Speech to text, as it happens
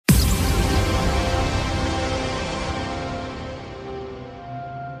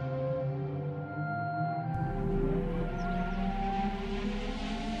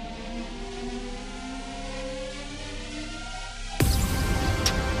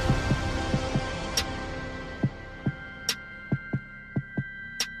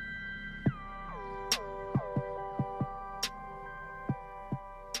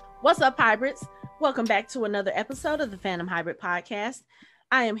What's up, hybrids? Welcome back to another episode of the Fandom Hybrid Podcast.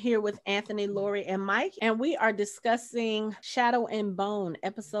 I am here with Anthony, Lori, and Mike, and we are discussing Shadow and Bone,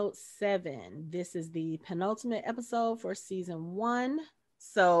 episode 7. This is the penultimate episode for season 1.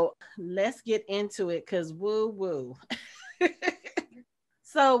 So let's get into it, because woo.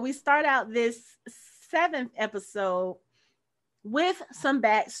 So we start out this 7th episode with some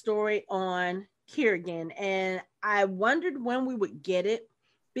backstory on Kirigan, and I wondered when we would get it,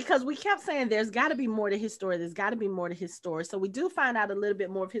 because we kept saying there's got to be more to his story. There's got to be more to his story. So we do find out a little bit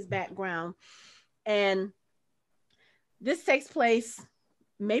more of his background. And this takes place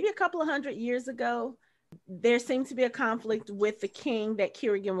maybe a couple of 100 years ago. There seemed to be a conflict with the king that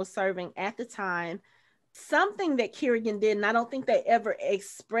Kirigan was serving at the time. Something that Kirigan did, and I don't think they ever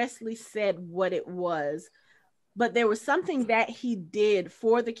expressly said what it was, but there was something that he did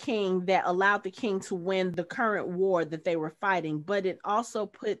for the king that allowed the king to win the current war that they were fighting, but it also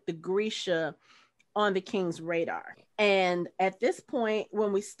put the Grisha on the king's radar. And at this point,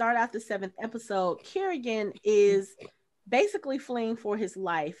 when we start out the 7th episode, Kirigan is basically fleeing for his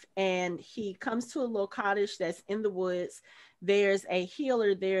life, and he comes to a little cottage that's in the woods. There's a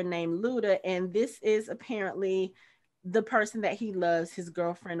healer there named Luda, and this is apparently the person that he loves, his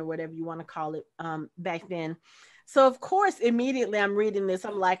girlfriend or whatever you want to call it back then. So of course, immediately I'm reading this,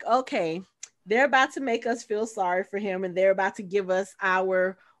 I'm like, okay, they're about to make us feel sorry for him, and they're about to give us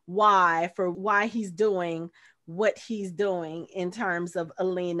our why for why he's doing what he's doing in terms of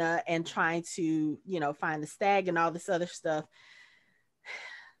Alina and trying to, find the stag and all this other stuff.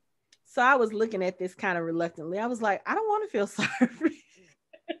 So I was looking at this kind of reluctantly. I was like, I don't want to feel sorry for you.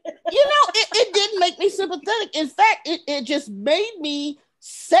 It didn't make me sympathetic. In fact, it just made me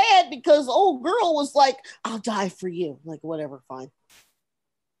sad, because old girl was like, I'll die for you. Like, whatever, fine.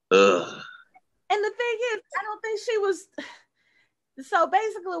 Ugh. And the thing is, I don't think she was. So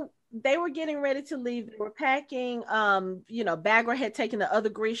basically, they were getting ready to leave. They were packing. Bagra had taken the other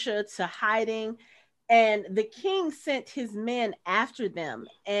Grisha to hiding, and the king sent his men after them.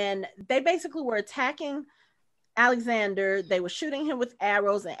 And they basically were attacking Alexander. They were shooting him with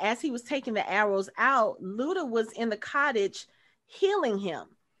arrows, and as he was taking the arrows out, Luda was in the cottage healing him.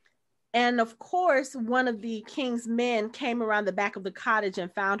 And of course, one of the king's men came around the back of the cottage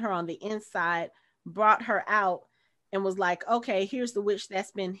and found her on the inside, brought her out, and was like, okay, here's the witch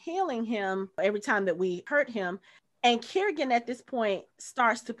that's been healing him every time that we hurt him. And Kirigan at this point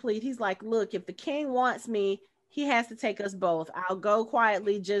starts to plead. He's like, look, if the king wants me, he has to take us both. I'll go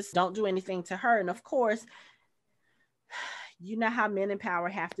quietly, just don't do anything to her. And of course, you know how men in power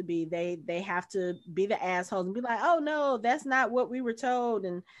have to be. They have to be the assholes and be like, oh no, that's not what we were told.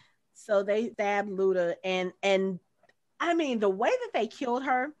 And so they stabbed Luda. And I mean, the way that they killed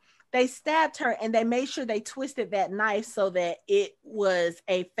her, they stabbed her and they made sure they twisted that knife so that it was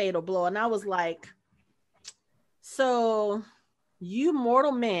a fatal blow. And I was like, so you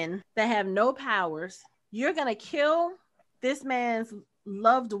mortal men that have no powers, you're going to kill this man's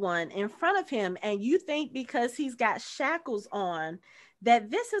loved one in front of him, and you think because he's got shackles on that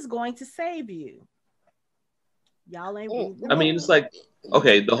this is going to save you. Y'all ain't. I mean, it's like,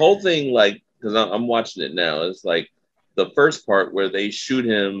 okay, the whole thing, like, because I'm watching it now, it's like the first part where they shoot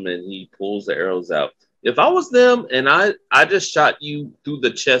him and he pulls the arrows out. If I was them and I just shot you through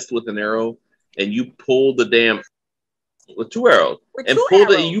the chest with an arrow and you pulled the damn with 2 arrows and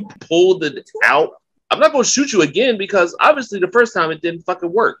you pulled it out, I'm not going to shoot you again, because obviously the first time it didn't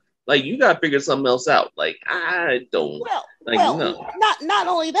fucking work. Like, you got to figure something else out. Like, I don't. No. Not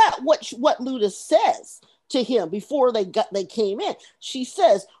only that, what Luda says to him before they came in, she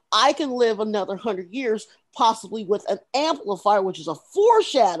says, I can live another 100 years, possibly with an amplifier, which is a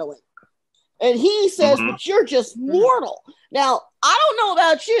foreshadowing. And he says, but you're just mortal. Now, I don't know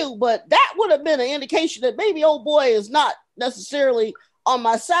about you, but that would have been an indication that maybe old boy is not necessarily on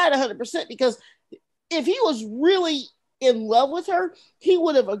my side 100%, because if he was really in love with her, he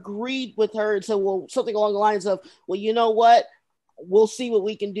would have agreed with her and said, well, something along the lines of, well, you know what? We'll see what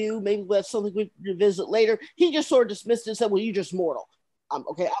we can do. Maybe that's something we revisit later. He just sort of dismissed it and said, well, you're just mortal.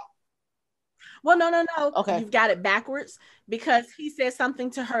 Okay. Well, no. Okay. You've got it backwards, because he said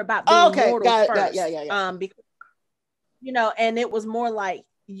something to her about being mortal first. Yeah. Because, and it was more like,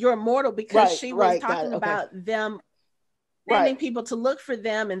 you're mortal, because she was talking about them sending people to look for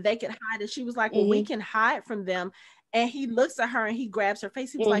them and they could hide. And she was like, well, we can hide from them. And he looks at her and he grabs her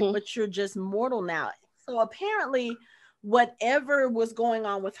face. He was like, but you're just mortal now. So apparently whatever was going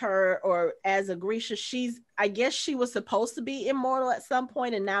on with her, or as a Grisha, I guess she was supposed to be immortal at some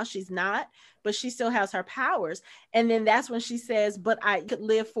point, and now she's not, but she still has her powers. And then that's when she says, but I could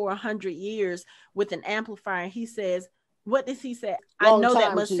live for 100 years with an amplifier. And he says, What does he say? I Long know that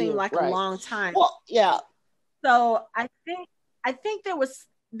time must to seem you, like a right. long time. Well, yeah. So I think there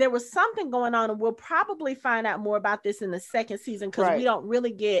was something going on, and we'll probably find out more about this in the second season because Right. we don't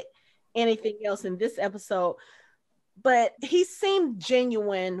really get anything else in this episode. But he seemed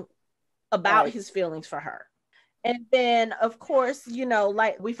genuine about Right. his feelings for her. And then, of course, you know,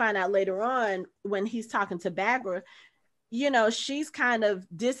 like we find out later on when he's talking to Bagra, you know, she's kind of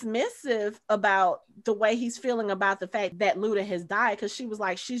dismissive about the way he's feeling about the fact that Luda has died, because she was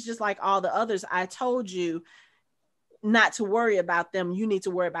like, she's just like all the others. I told you not to worry about them. You need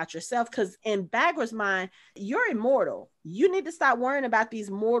to worry about yourself, because in Bagra's mind, you're immortal. You need to stop worrying about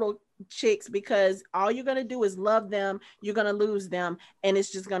these mortal chicks, because all you're going to do is love them. You're going to lose them, and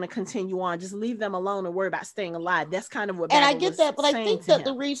it's just going to continue on. Just leave them alone and worry about staying alive. That's kind of what And Bagra I get that, but I think that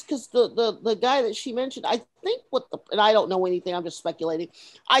the reason, because the guy that she mentioned, I think and I don't know anything, I'm just speculating.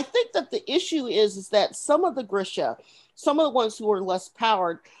 I think that the issue is that some of the Grisha, some of the ones who are less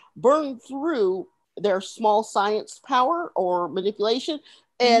powered, burn through their small science power or manipulation,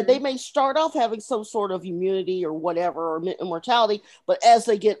 and they may start off having some sort of immunity or whatever, or immortality, but as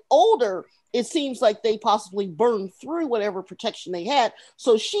they get older, it seems like they possibly burn through whatever protection they had.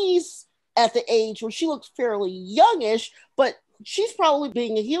 So she's at the age where she looks fairly youngish, but she's probably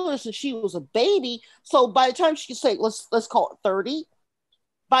being a healer since she was a baby. So by the time she can say, let's call it 30,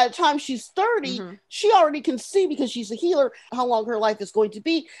 by the time she's 30, she already can see, because she's a healer, how long her life is going to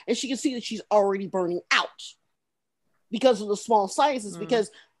be. And she can see that she's already burning out because of the small sciences. Because,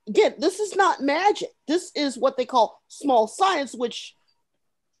 again, this is not magic. This is what they call small science, which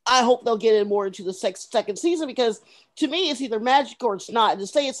I hope they'll get in more into the second season, because to me, it's either magic or it's not. And to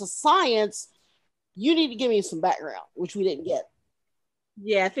say it's a science, you need to give me some background, which we didn't get.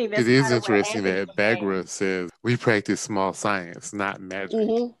 Yeah, I think that's it is interesting that Bagra says we practice small science, not magic.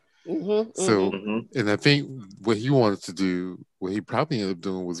 And I think what he wanted to do, what he probably ended up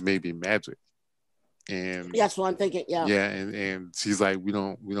doing, was maybe magic. And that's what I'm thinking. Yeah. Yeah, and she's like, we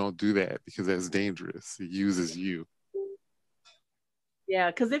don't do that because that's dangerous. It uses you. Yeah,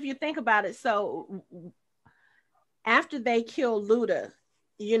 because if you think about it, so after they kill Luda,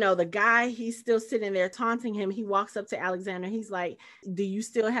 you know, the guy, he's still sitting there taunting him. He walks up to Alexander. He's like, do you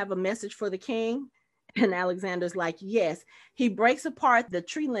still have a message for the king? And Alexander's like, yes. He breaks apart the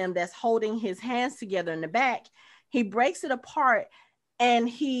tree limb that's holding his hands together in the back. He breaks it apart, and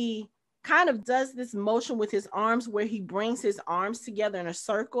he kind of does this motion with his arms where he brings his arms together in a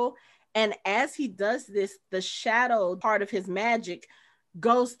circle. And as he does this, the shadow part of his magic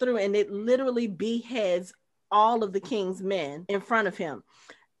goes through, and it literally beheads all of the king's men in front of him.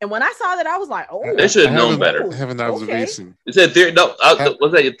 And when I saw that, I was like, "Oh, they should have known better." I have an observation. Okay. Is that theory? No,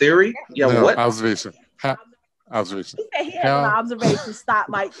 was that your theory? Yeah, no, what? Observation. Observation. He has an observation. Stop,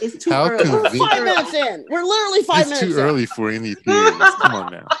 Mike. It's too early. We're 5 minutes in. We're literally 5 minutes in. It's too early for any theories. Come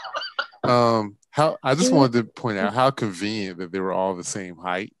on now. I just wanted to point out how convenient that they were all the same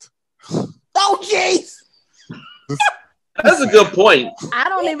height. Oh, jeez. That's a good point. I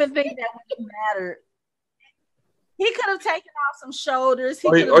don't even think that would matter. He could have taken off some shoulders. He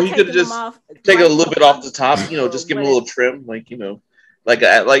or he could have just taken a little bit off the top. You know, just give him a little trim, like, you know, like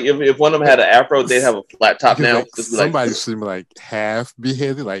if one of them had an afro, they'd have a flat top now. Like, somebody should be like half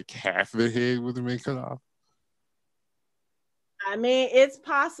beheaded, like half the head would have been cut off. I mean, it's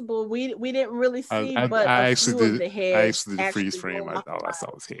possible. We didn't really see, but I a actually few did. of the heads I actually did a freeze frame. All I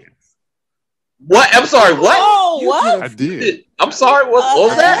saw was head. What? I'm sorry. What? Oh, what? I did. I'm sorry. What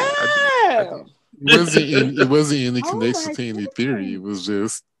was that? It wasn't any connection to any theory. It was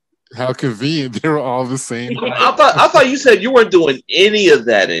just how convenient they were all the same. I thought you said you weren't doing any of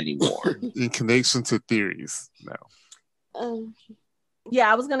that anymore. In connection to theories, no.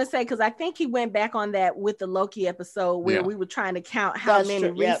 Yeah, I was gonna say, because I think he went back on that with the Loki episode where we were trying to count how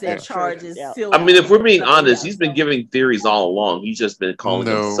many reset charges. I mean, if we're being honest, he's been giving theories all along. He's just been calling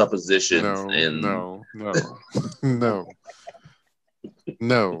them suppositions. No,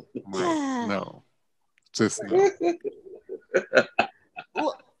 just no.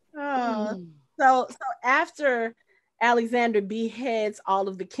 So after Alexander beheads all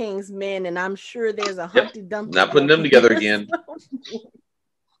of the king's men, and I'm sure there's a Humpty Dumpty. Not putting them together again.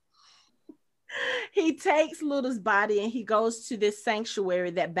 He takes Luda's body and he goes to this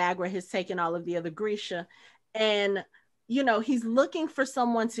sanctuary that Bagra has taken all of the other Grisha, and you know, he's looking for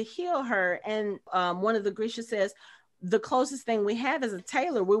someone to heal her. And one of the Grisha says, the closest thing we have is a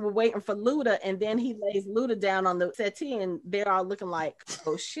tailor. We were waiting for Luda, and then he lays Luda down on the settee, and they're all looking like,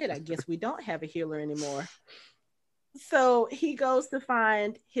 oh shit, I guess we don't have a healer anymore. So he goes to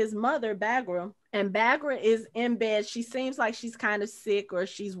find his mother, Bagra, and Bagra is in bed. She seems like she's kind of sick or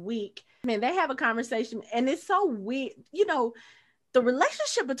she's weak. I mean, they have a conversation, and it's so weird. You know, the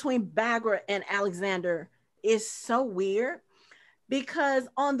relationship between Bagra and Alexander is so weird because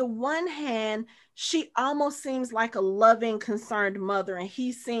on the one hand, she almost seems like a loving, concerned mother, and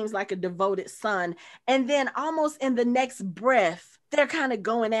he seems like a devoted son. And then almost in the next breath, they're kind of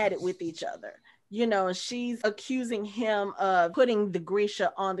going at it with each other. You know, she's accusing him of putting the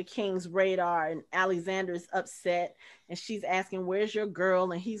Grisha on the king's radar, and Alexander is upset, and she's asking, "Where's your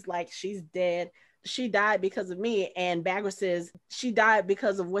girl?" And he's like, "She's dead. She died because of me." And Bagra says, "She died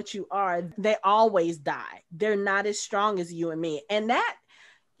because of what you are. They always die. They're not as strong as you and me." And that,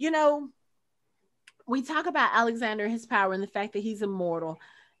 you know, we talk about Alexander and his power and the fact that he's immortal.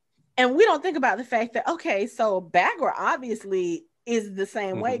 And we don't think about the fact that, okay, so Bagra obviously is the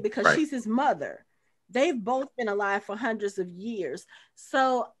same way because Right. she's his mother. They've both been alive for hundreds of years.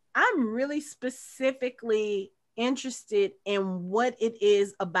 So I'm really specifically interested in what it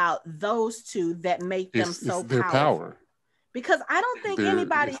is about those two that make them so It's their powerful. power. Because I don't think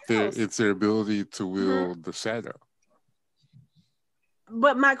anybody else. It's their ability to wield the shadow.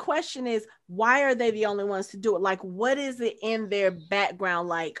 But my question is, why are they the only ones to do it? Like, what is it in their background?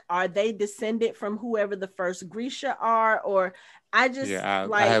 Like, are they descended from whoever the first Grisha are? Or I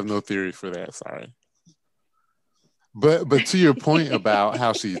have no theory for that. Sorry. But to your point about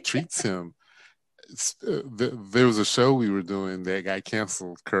how she treats him, there was a show we were doing that got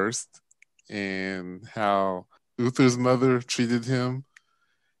canceled, Cursed, and how Uther's mother treated him.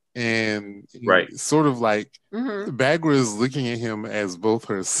 And sort of like Bagra is looking at him as both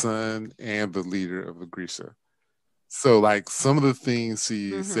her son and the leader of the Grisha. So like some of the things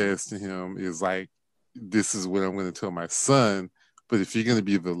she says to him is like, "This is what I'm going to tell my son, but if you're going to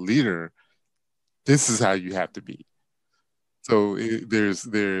be the leader, this is how you have to be." So it's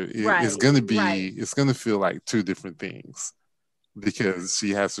going to be it's going to feel like two different things because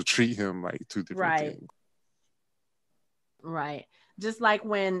she has to treat him like two different things. Right. Just like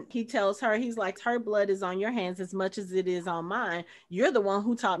when he tells her, he's like, "Her blood is on your hands as much as it is on mine. You're the one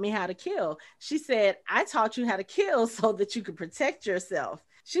who taught me how to kill." She said, "I taught you how to kill so that you could protect yourself."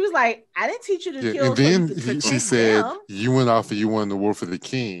 She was like, "I didn't teach you to kill." And then so you could she said, "You went off and you won the war for the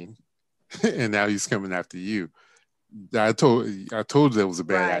king, and now he's coming after you." I told you that was a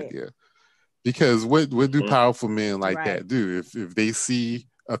bad idea. Because what do powerful men like that do? If they see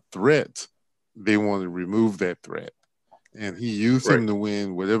a threat, they want to remove that threat. And he used him to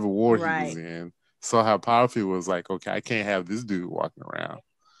win whatever war he was in. Saw how powerful he was. Like, okay, I can't have this dude walking around.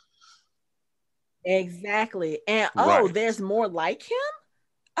 Exactly. And there's more like him?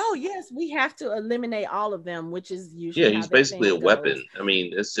 Oh, yes, we have to eliminate all of them, which is usually he's basically a weapon. I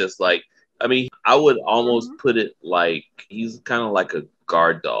mean, it's just like, I would almost put it like he's kind of like a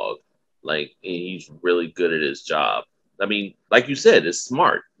guard dog. Like, he's really good at his job. I mean, like you said, it's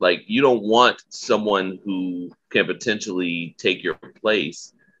smart. Like, you don't want someone who can potentially take your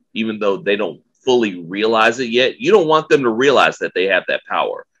place, even though they don't fully realize it yet. You don't want them to realize that they have that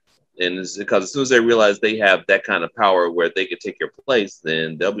power. And it's because as soon as they realize they have that kind of power where they can take your place,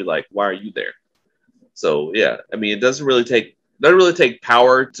 then they'll be like, "Why are you there?" So, yeah, I mean, it doesn't really take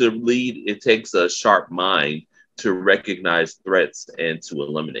power to lead. It takes a sharp mind to recognize threats and to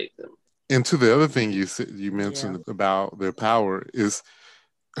eliminate them. And to the other thing you mentioned about their power is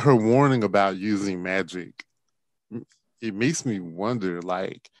her warning about using magic. It makes me wonder,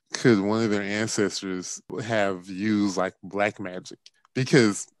 like, could one of their ancestors have used like black magic?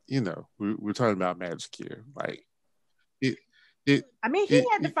 Because, you know, we're talking about magic here. Like, he had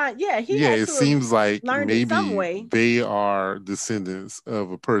to find. It seems like maybe they are descendants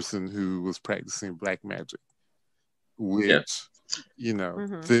of a person who was practicing black magic, which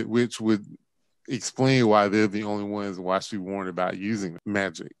which would explain why they're the only ones. Why she warned about using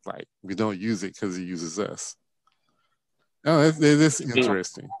magic. Like, we don't use it because he uses us. Oh, that's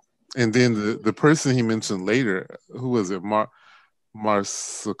interesting. And then the person he mentioned later, who was it?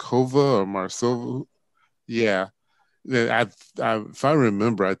 Marsakova or Marsova? Yeah. If I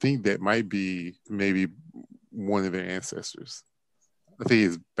remember, I think that might be maybe one of their ancestors. I think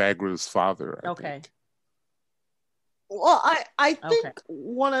it's Bagra's father. I think. Well, I think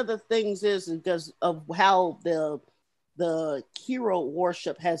one of the things is because of how the hero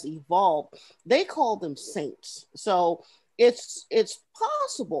worship has evolved, they call them saints. So it's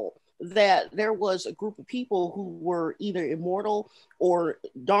possible that there was a group of people who were either immortal or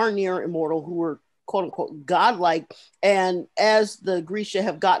darn near immortal who were quote unquote godlike, and as the Grisha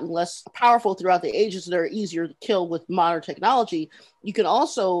have gotten less powerful throughout the ages, they're easier to kill with modern technology. You can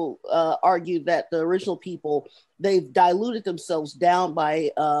also argue that the original people, they've diluted themselves down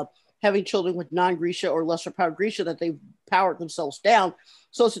by having children with non-Grisha or lesser powered Grisha, that they've powered themselves down.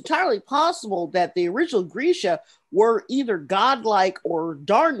 So it's entirely possible that the original Grisha were either godlike or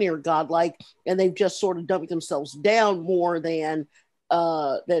darn near godlike, and they've just sort of dumped themselves down more than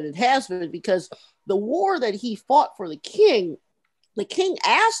it has been, because the war that he fought for the king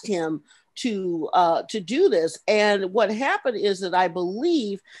asked him to do this. And what happened is that I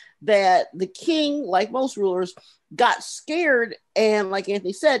believe that the king, like most rulers, got scared, and like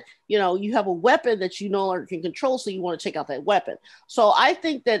Anthony said, you have a weapon that you no longer can control, so you want to take out that weapon. So I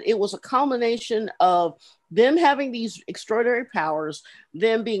think that it was a combination of them having these extraordinary powers,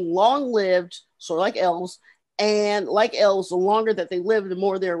 them being long-lived, sort of like elves, and like elves, the longer that they live, the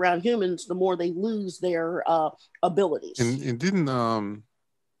more they're around humans, the more they lose their abilities. And didn't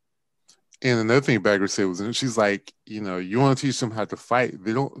and another thing Bagger said was, she's like, you want to teach them how to fight.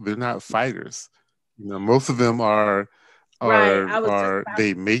 They're not fighters. Most of them are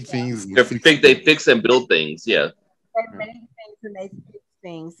they make things. They fix and build things. Yeah. They make things and they fix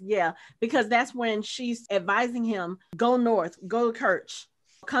things. Yeah. Because that's when she's advising him, go north, go to Kirch,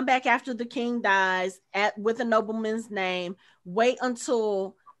 come back after the king dies with a nobleman's name, wait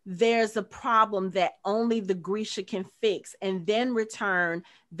until there's a problem that only the Grisha can fix, and then return.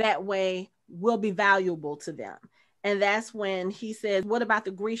 That way will be valuable to them. And that's when he says, what about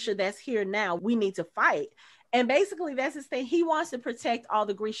the Grisha that's here now? We need to fight. And basically that's his thing. He wants to protect all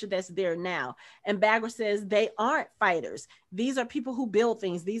the Grisha that's there now. And Bagger says they aren't fighters. These are people who build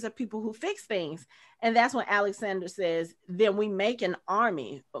things. These are people who fix things. And that's when Alexander says, then we make an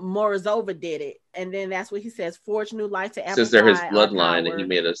army. Morozova did it. And then that's what he says, forge new life to amplify. Since they're his bloodline and he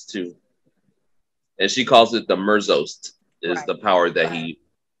made us too. And she calls it the Merzost, is the power that he...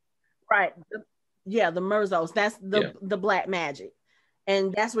 Right. The Merzos. That's the black magic.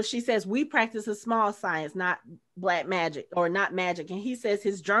 And that's what she says. We practice a small science, not black magic, or not magic. And he says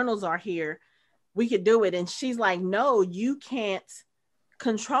his journals are here. We could do it. And she's like, no, you can't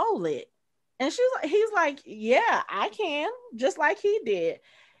control it. And he's like, yeah, I can, just like he did.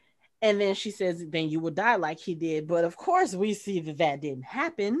 And then she says, then you will die like he did. But of course, we see that didn't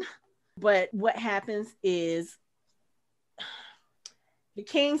happen. But what happens is the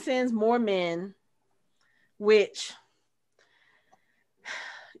king sends more men, which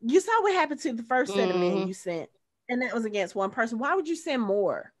you saw what happened to the first set of men you sent. And that was against one person. Why would you send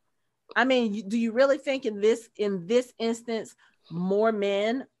more? I mean, do you really think in this instance, more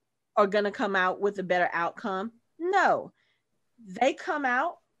men are going to come out with a better outcome? No. They come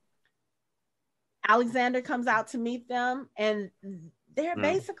out. Alexander comes out to meet them, and they're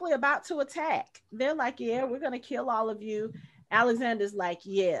basically about to attack. They're like, yeah, we're going to kill all of you. Alexander's like,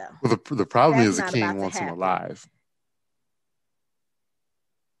 yeah. Well, the problem is the king wants him alive.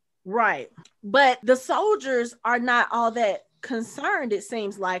 Right. But the soldiers are not all that concerned, it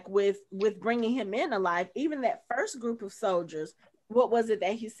seems like, with bringing him in alive. Even that first group of soldiers, what was it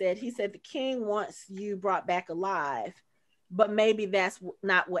that he said? He said, the king wants you brought back alive, but maybe that's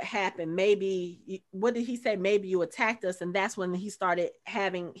not what happened. Maybe, what did he say? Maybe you attacked us. And that's when he started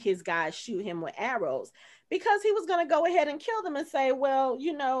having his guys shoot him with arrows, because he was going to go ahead and kill them and say, well,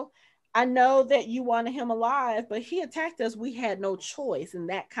 I know that you wanted him alive, but he attacked us. We had no choice, and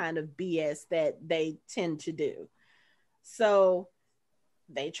that kind of BS that they tend to do. So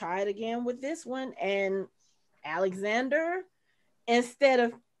they tried again with this one, and Alexander, instead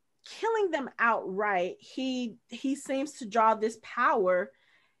of killing them outright, he seems to draw this power,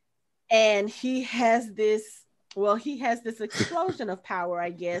 and he has this explosion of power,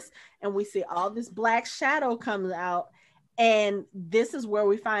 I guess, and we see all this black shadow comes out. And this is where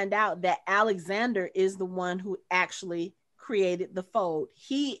we find out that Alexander is the one who actually created the fold.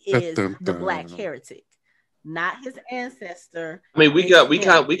 He is the black heretic, not his ancestor. I mean, we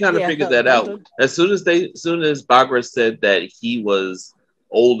kind of figured that out as soon as Bagra said that he was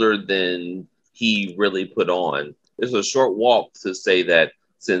older than he really put on. It's a short walk to say that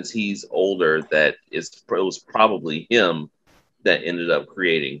since he's older, that it was probably him that ended up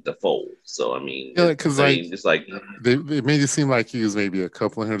creating the fold. So I mean, because it's like they made it seem like he was maybe a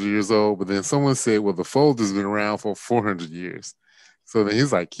couple of 100 years old, but then someone said, "Well, the fold has been around for 400 years." So then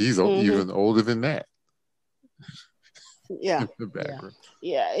he's like, he's even older than that. Yeah,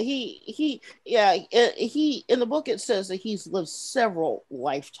 he in the book it says that he's lived several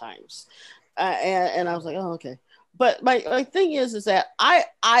lifetimes, and I was like, oh, okay. But my thing is that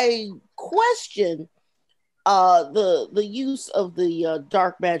I question the use of the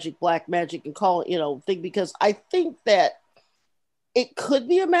dark magic, black magic, and call it thing, because I think that it could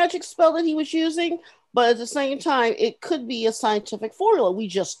be a magic spell that he was using, but at the same time it could be a scientific formula. We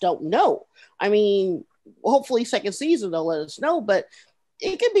just don't know. I mean, hopefully second season they'll let us know, but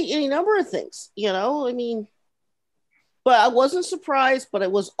it could be any number of things, you know. I mean, but I wasn't surprised, but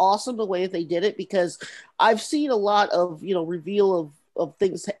it was awesome the way that they did it, because I've seen a lot of, you know, reveal of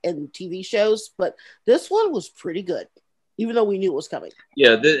things in TV shows, but this one was pretty good, even though we knew it was coming.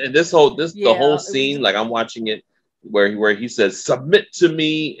 Yeah, the whole scene, like I'm watching it where he says, "Submit to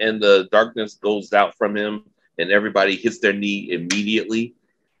me," and the darkness goes out from him, and everybody hits their knee immediately,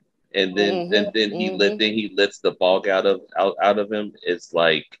 and then he lets the fog out of him. It's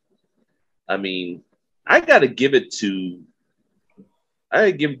like, I mean, I gotta give it to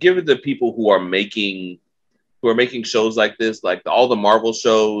give it to people who are making shows like this, like all the Marvel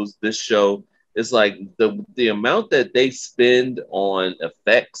shows. This show is like the amount that they spend on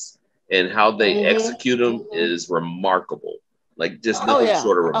effects and how they execute them is remarkable. Like just nothing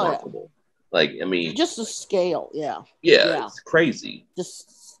short of remarkable. Like, I mean, just the scale, yeah, it's crazy.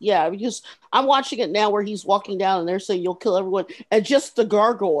 Because I'm watching it now where he's walking down and they're saying you'll kill everyone, and just the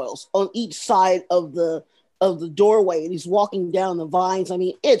gargoyles on each side of the doorway, and he's walking down the vines. I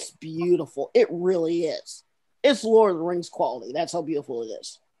mean, it's beautiful. It really is. It's Lord of the Rings quality. That's how beautiful it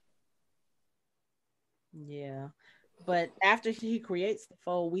is. Yeah. But after he creates the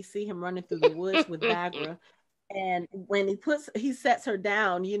fold, we see him running through the woods with Bagra. And when he sets her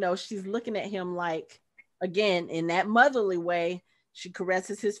down, you know, she's looking at him like, again, in that motherly way. She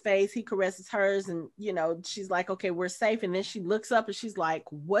caresses his face, he caresses hers, and, you know, she's like, okay, we're safe. And then she looks up and she's like,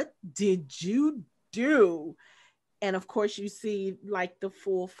 what did you do? And of course, you see like the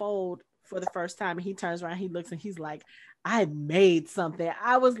full fold for the first time. And he turns around, he looks, and he's like, I made something.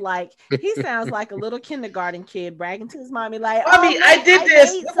 I was like, he sounds like a little kindergarten kid bragging to his mommy, like, Mommy, I did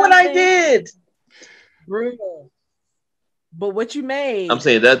this. Look what I did. Brutal. But what you made? I'm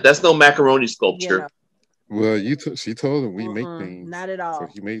saying that's no macaroni sculpture. You know. Well, she told him we make things. Not at all. So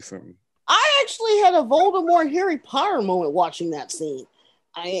he made something. I actually had a Voldemort and Harry Potter moment watching that scene.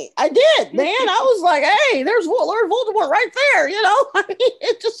 I did, man. I was like, hey, there's Lord Voldemort right there, you know. I mean,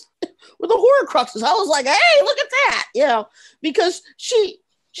 it just with the Horcruxes. I was like, hey, look at that, you know, because she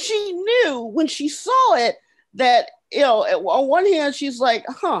knew when she saw it that, you know, on one hand she's like,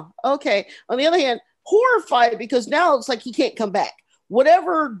 okay. On the other hand, horrified because now it's like he can't come back.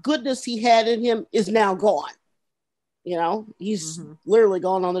 Whatever goodness he had in him is now gone. You know, he's literally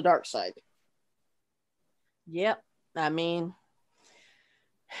gone on the dark side. Yep. I mean,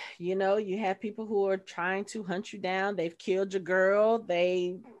 you know, you have people who are trying to hunt you down. They've killed your girl.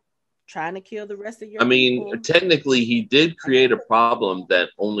 They trying to kill the rest of your people. Technically, he did create a problem that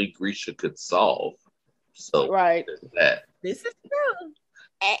only Grisha could solve. So, right. This is true.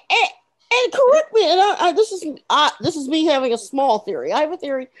 And correct me, and this is me having a small theory. I have a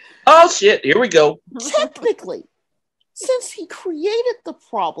theory. Oh shit! Here we go. Technically, since he created the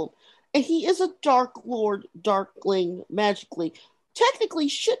problem, and he is a Dark Lord, Darkling, magically, technically,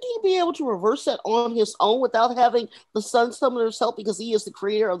 shouldn't he be able to reverse that on his own without having the Sun Summoner's help because he is the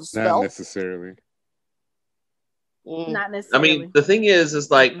creator of the spell? Not necessarily. Not necessarily. I mean, the thing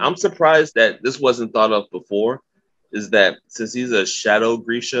is like, I'm surprised that this wasn't thought of before. Is that since he's a shadow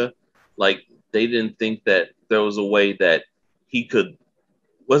Grisha, like they didn't think that there was a way that he could.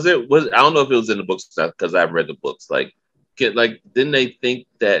 I don't know if it was in the books because I've read the books. Didn't they think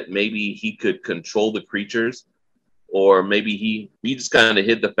that maybe he could control the creatures, or maybe he just kind of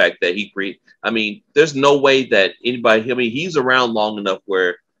hid the fact that he create. I mean, there's no way that anybody. I mean, he's around long enough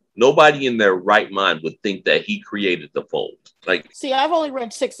where nobody in their right mind would think that he created the fold. Like, see, I've only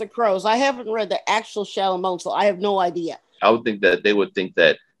read Six of Crows. I haven't read the actual Shadow Moon, so I have no idea. I would think that they would think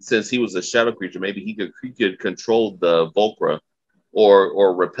that since he was a shadow creature, maybe he could control the Volcra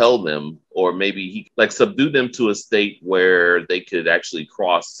or repel them, or maybe he subdue them to a state where they could actually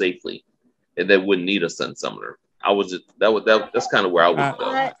cross safely and they wouldn't need a Sun Summoner. That's kind of where I would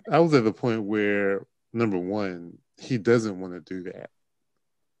go. I was at the point where, number one, he doesn't want to do that.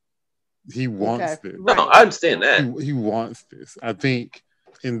 He wants this. No, I understand that. He wants this. I think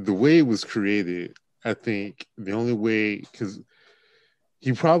in the way it was created, I think the only way, because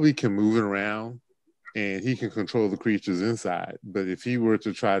he probably can move it around and he can control the creatures inside. But if he were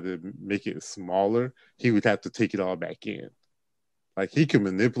to try to make it smaller, he would have to take it all back in. Like, he can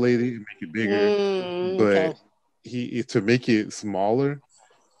manipulate it and make it bigger, but to make it smaller,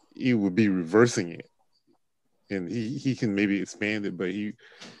 he would be reversing it. And he can maybe expand it, but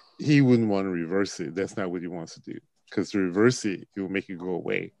he wouldn't want to reverse it. That's not what he wants to do. Because to reverse it, it will make it go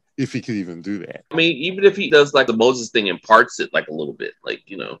away. If he could even do that. I mean, even if he does the Moses thing and parts it a little bit,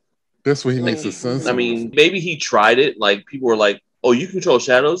 that's what he makes the Sun Summoner. I mean, maybe he tried it. People were like, "Oh, you control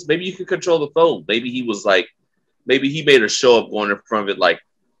shadows. Maybe you can control the fold." Maybe he was maybe he made a show up going in front of it,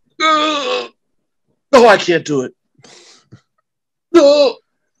 "Oh, I can't do it." No.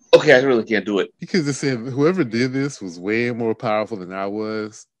 Okay, I really can't do it. He could have said, whoever did this was way more powerful than I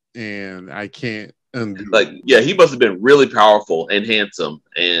was, and I can't undo Like, it. yeah, he must have been really powerful and handsome,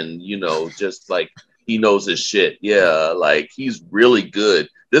 and just like he knows his shit. Yeah, like he's really good.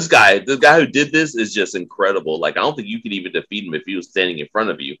 The guy who did this is just incredible. Like, I don't think you could even defeat him if he was standing in front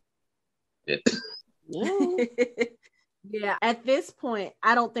of you. Yeah. Yeah, at this point,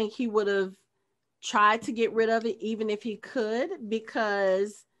 I don't think he would have tried to get rid of it, even if he could,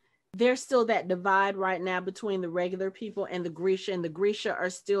 because there's still that divide right now between the regular people and the Grisha, and the Grisha are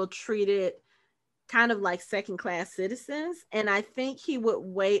still treated kind of like second class citizens. And I think he would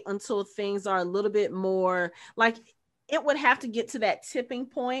wait until things are a little bit more like, it would have to get to that tipping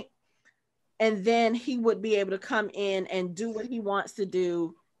point, and then he would be able to come in and do what he wants to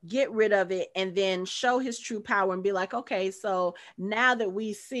do, get rid of it, and then show his true power and be like, okay, so now that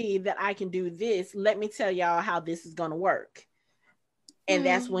we see that I can do this, let me tell y'all how this is going to work. And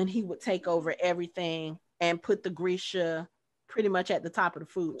that's when he would take over everything and put the Grisha pretty much at the top of the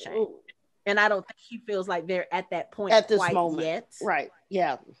food chain. And I don't think he feels like they're at that point at this quite moment yet. Right.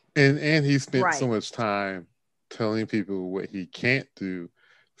 Yeah. And he spent so much time telling people what he can't do.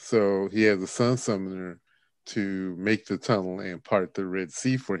 So he has a sun summoner to make the tunnel and part the Red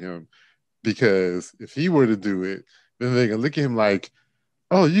Sea for him. Because if he were to do it, then they can look at him like,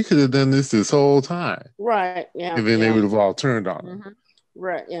 oh, you could have done this whole time. Right. Yeah. And then they would have all turned on him. Mm-hmm.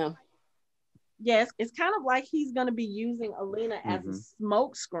 Right. Yeah. Yes, it's kind of like he's going to be using Alina as a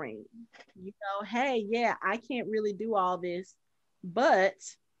smoke screen. Hey, yeah, I can't really do all this, but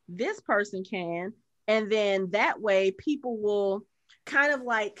this person can. And then that way people will kind of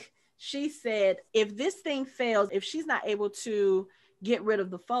like she said, if this thing fails, if she's not able to get rid of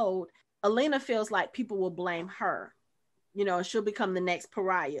the fold, Alina feels like people will blame her. She'll become the next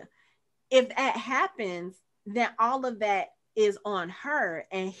pariah. If that happens, then all of that is on her,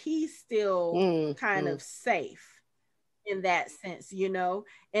 and he's still kind of safe in that sense,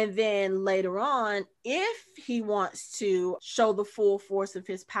 and then later on, if he wants to show the full force of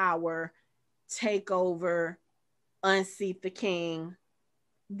his power, take over, unseat the king,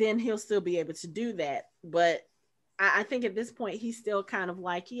 then he'll still be able to do that. But I think at this point he's still kind of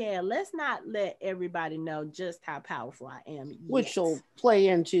like, yeah, let's not let everybody know just how powerful I am yet. Which will play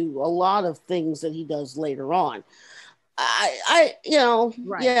into a lot of things that he does later on. I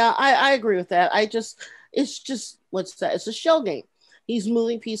agree with that. It's just, what's that? It's a shell game. He's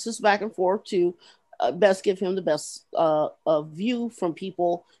moving pieces back and forth to best give him the best view from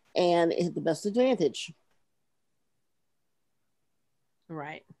people and the best advantage.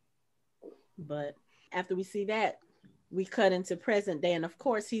 Right. But after we see that, we cut into present day. And of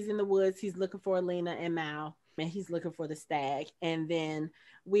course, he's in the woods. He's looking for Alina and Mal, and he's looking for the stag. And then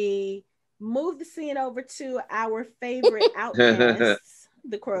we move the scene over to our favorite outcasts,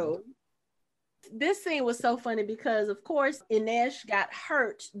 the crow. This scene was so funny because, of course, Inej got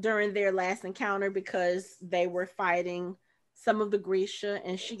hurt during their last encounter because they were fighting some of the Grisha,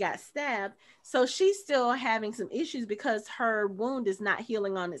 and she got stabbed. So she's still having some issues because her wound is not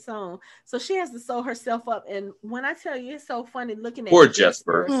healing on its own. So she has to sew herself up. And when I tell you, it's so funny looking at poor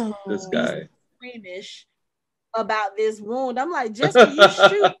Jesper, this guy. Squeamish about this wound. I'm like, Jesper, you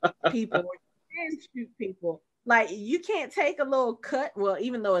shoot people. You can shoot people. Like, you can't take a little cut. Well,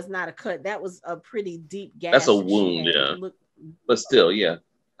 even though it's not a cut, that was a pretty deep gash. That's a wound, yeah. But still, yeah.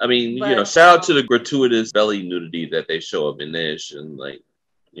 I mean, shout out to the gratuitous belly nudity that they show up in Inej, and like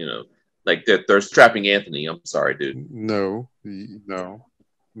they're strapping Anthony. I'm sorry, dude. No,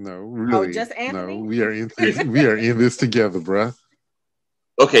 really. Just Anthony? No, we are in this together, bruh.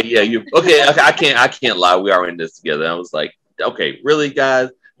 Okay, yeah, I can't lie. We are in this together. I was like, okay, really, guys?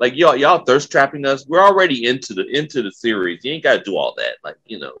 Like y'all thirst trapping us. We're already into the series. You ain't got to do all that. Like,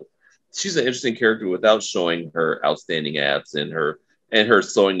 she's an interesting character without showing her outstanding abs and her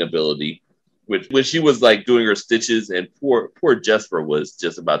sewing ability, which when she was like doing her stitches, and poor Jesper was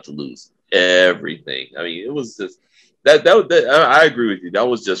just about to lose everything. I mean, it was just that I agree with you. That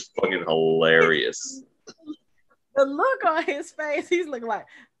was just fucking hilarious. The look on his face, he's looking like,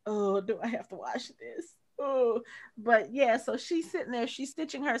 oh, do I have to watch this? Oh, but yeah, so she's sitting there, she's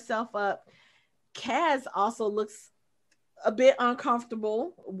stitching herself up. Kaz also looks a bit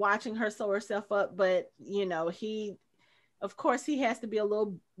uncomfortable watching her sew herself up, but he, of course, he has to be a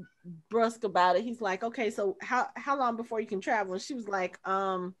little brusque about it. He's like, okay, so how long before you can travel? And she was like,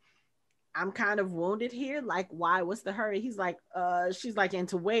 I'm kind of wounded here. Like, why? What's the hurry? He's like, she's like,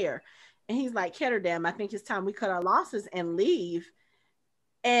 into where? And he's like, Ketterdam, I think it's time we cut our losses and leave.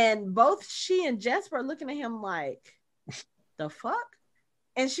 And both she and Jesper are looking at him like, the fuck?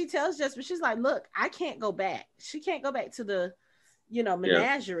 And she tells Jesper, she's like, look, I can't go back. She can't go back to the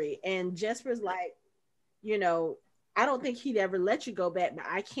menagerie. And Jesper's like, I don't think he'd ever let you go back, but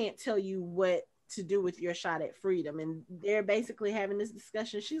I can't tell you what to do with your shot at freedom. And they're basically having this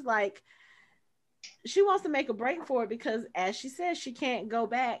discussion. She's like, she wants to make a break for it because, as she says, she can't go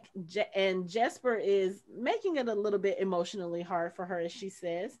back. And Jesper is making it a little bit emotionally hard for her, as she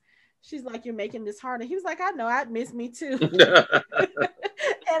says. She's like, you're making this harder. He was like, I know, I'd miss me too. And all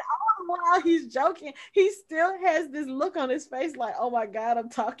the while he's joking, he still has this look on his face like, oh my God, I'm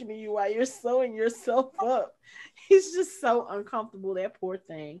talking to you while you're sewing yourself up. He's just so uncomfortable, that poor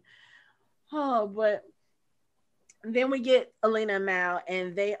thing. Oh, but then we get Alina and Mal,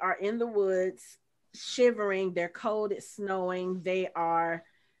 and they are in the woods, shivering. They're cold, it's snowing. They are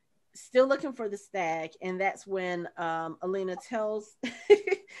still looking for the stag, and that's when Alina tells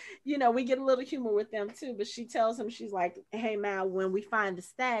we get a little humor with them too, but she tells him, she's like, hey Mal, when we find the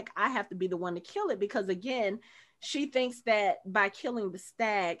stag, I have to be the one to kill it, because again, she thinks that by killing the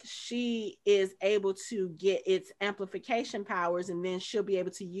stag, she is able to get its amplification powers, and then she'll be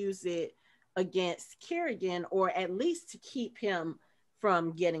able to use it against Kirigan, or at least to keep him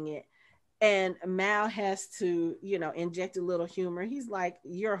from getting it. And Mal has to, inject a little humor. He's like,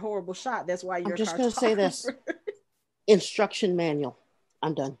 you're a horrible shot. That's why you're I'm just going to say this. Instruction manual.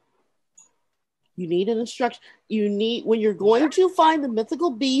 I'm done. You need an instruction. You need, when you're going to find the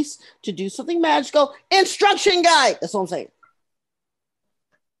mythical beast to do something magical, instruction guide. That's what I'm saying.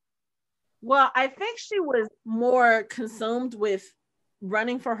 Well, I think she was more consumed with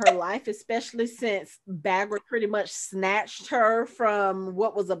running for her life, especially since Bagger pretty much snatched her from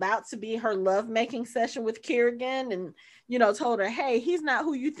what was about to be her lovemaking session with Kirigan, and told her, hey, he's not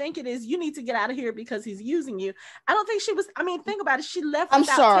who you think it is. You need to get out of here because he's using you. I don't think she was, think about it. She left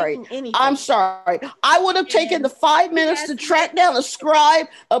without taking anything. I'm sorry. I would have taken the 5 minutes to track down a scribe,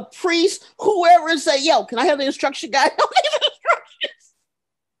 a priest, whoever, and say, yo, can I have the instruction guide?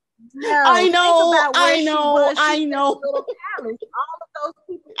 No, I know. All of those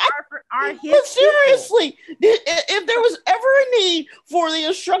people are his. But seriously, if there was ever a need for the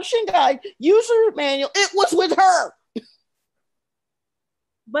instruction guide, user manual, it was with her.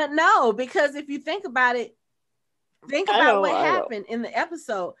 But no, because if you think about it, what happened in the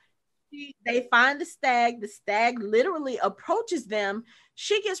episode. They find the stag literally approaches them.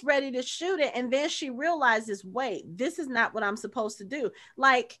 She gets ready to shoot it, and then she realizes, wait, this is not what I'm supposed to do.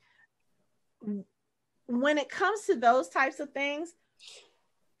 Like, when it comes to those types of things,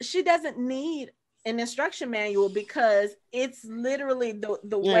 she doesn't need an instruction manual, because it's literally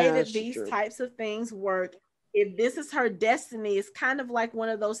the way that these types of things work. If this is her destiny, it's kind of like one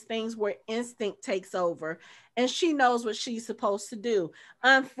of those things where instinct takes over, and she knows what she's supposed to do.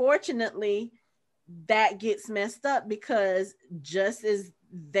 Unfortunately, that gets messed up, because just as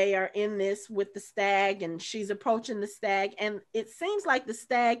they are in this with the stag, and she's approaching the stag, and it seems like the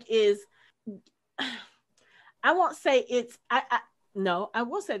stag is, I won't say it's, I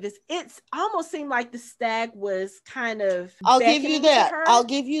will say this. It's almost seemed like the stag was kind of. I'll give you that.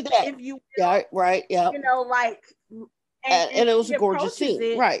 If you will. Yeah, right. Yeah. And it was a gorgeous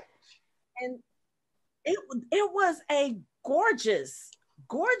scene, right? And it was a gorgeous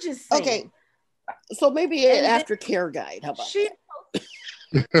scene. Okay, so maybe an aftercare guide. How about that?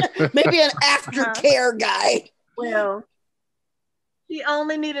 Maybe an aftercare guide. Well, she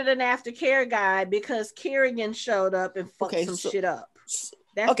only needed an aftercare guide because Kirigan showed up and fucked shit up.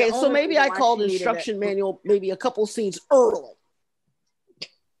 So maybe I called instruction manual maybe a couple scenes early.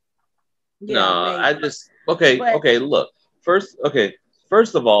 Yeah, no, maybe. I just look. First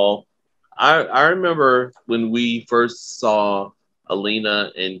of all, I remember when we first saw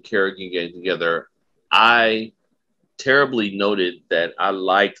Alina and Kirigan getting together, I terribly noted that I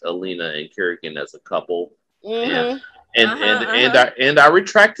liked Alina and Kirigan as a couple. Mm-hmm. And I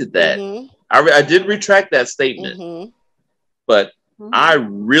retracted that. Mm-hmm. I did retract that statement. Mm-hmm. But I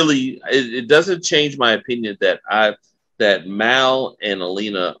really, it doesn't change my opinion that Mal and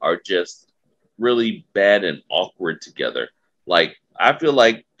Alina are just really bad and awkward together. Like I feel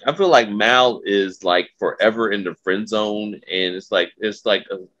like Mal is like forever in the friend zone, and it's like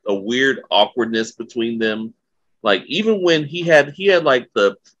a weird awkwardness between them. Like even when he had like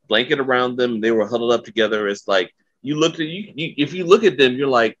the blanket around them, and they were huddled up together. It's like you look at if you look at them, you're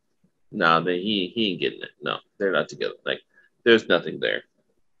like, nah, man, he ain't getting it. No, they're not together. Like there's nothing there.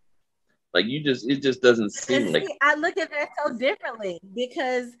 Like it just doesn't seem like. I look at that so differently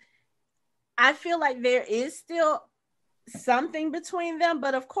because I feel like there is still something between them,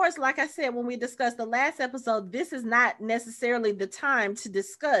 but of course, like I said when we discussed the last episode, this is not necessarily the time to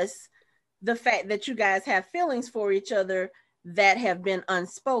discuss the fact that you guys have feelings for each other that have been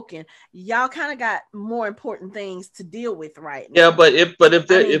unspoken. Y'all kind of got more important things to deal with right now. Yeah, but if that's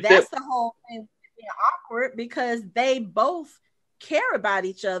the whole thing being awkward, because they both care about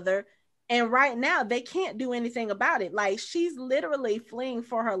each other, and right now they can't do anything about it. Like, she's literally fleeing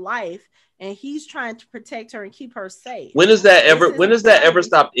for her life, and he's trying to protect her and keep her safe. When does that ever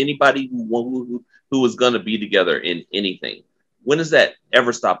stop anybody who was going to be together in anything? When has that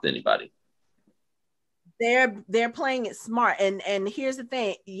ever stopped anybody? They're playing it smart, and here's the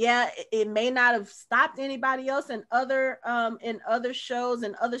thing. Yeah, it may not have stopped anybody else in other shows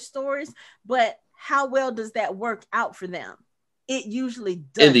and other stories, but how well does that work out for them? It usually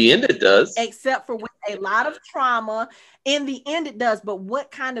does. In the end, it does. Except for with a lot of trauma. In the end, it does. But what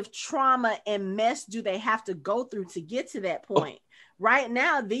kind of trauma and mess do they have to go through to get to that point? Right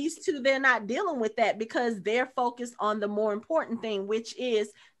now, these two, they're not dealing with that because they're focused on the more important thing, which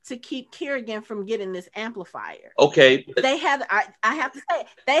is to keep Kirigan from getting this amplifier. Okay. They have, I have to say,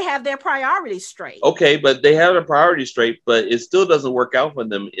 they have their priorities straight. Okay, but they have their priorities straight, but it still doesn't work out for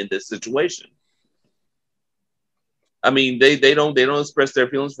them in this situation. I mean, they don't express their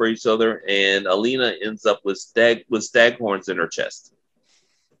feelings for each other, and Alina ends up with stag horns in her chest.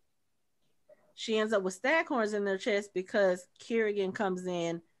 She ends up with stag horns in their chest because Kirigan comes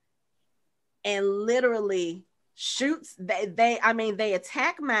in and literally shoots. They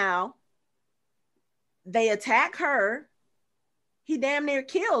attack Mal. They attack her. He damn near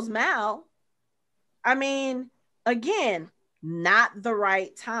kills Mal. I mean, again, not the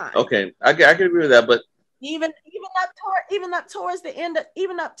right time. Okay, I can agree with that, but even up towards the end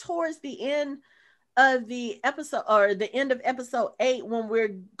of the episode, or the end of episode 8, when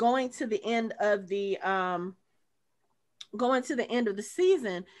we're going to the end of the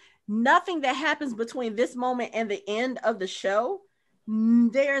season, nothing that happens between this moment and the end of the show,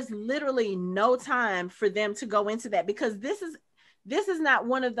 there's literally no time for them to go into that, because this is not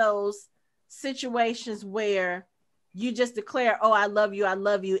one of those situations where you just declare, "Oh, I love you,"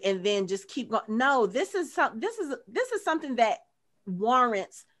 and then just keep going. No, this is something that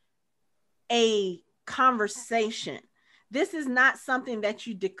warrants a conversation. This is not something that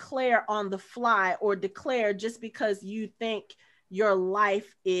you declare on the fly, or declare just because you think your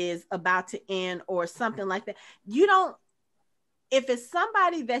life is about to end or something like that. You don't, if it's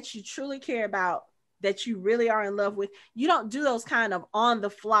somebody that you truly care about, that you really are in love with, you don't do those kind of on the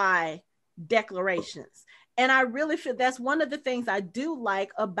fly declarations. And I really feel that's one of the things I do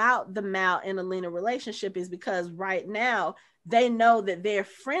like about the Mal and Alina relationship, is because right now they know that their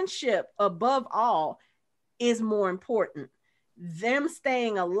friendship above all is more important. Them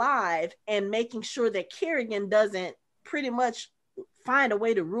staying alive and making sure that Kirigan doesn't pretty much find a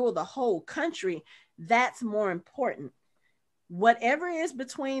way to rule the whole country, that's more important. Whatever is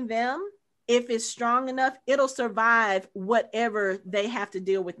between them, if it's strong enough, it'll survive whatever they have to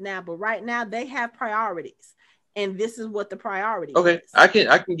deal with now. But right now they have priorities, and this is what the priority is. I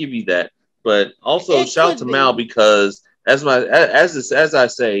can give you that. But also shout out to Mal, because as I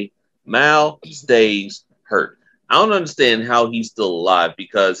say, Mal stays hurt. I don't understand how he's still alive,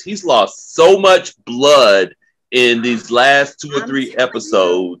 because he's lost so much blood in these last 2 or 3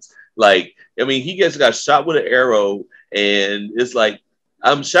 episodes. Like, I mean, he got shot with an arrow, and it's like,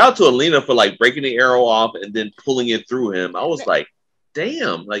 shout out to Alina for like breaking the arrow off and then pulling it through him. I was like,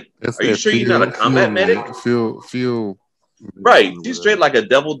 damn, like, are you sure you're not a combat medic? Feel right. She's straight like a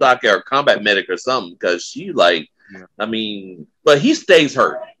devil doc or a combat medic or something, because she like, yeah. I mean, but he stays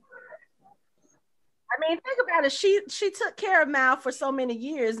hurt. I mean, think about it. She took care of Mal for so many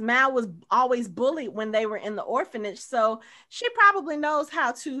years. Mal was always bullied when they were in the orphanage, so she probably knows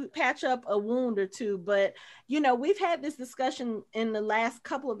how to patch up a wound or two. But, you know, we've had this discussion in the last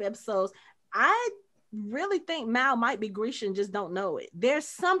couple of episodes. I really think Mal might be Grisha and just don't know it. There's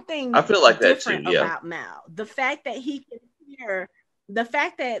something I feel like different that too, yeah. about Mal. The fact that he can hear, the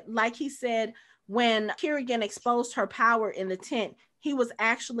fact that, like he said, when Kirigan exposed her power in the tent, he was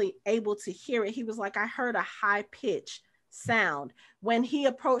actually able to hear it. He was like, I heard a high pitch sound. When he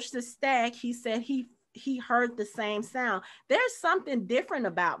approached the stag, he said he heard the same sound. There's something different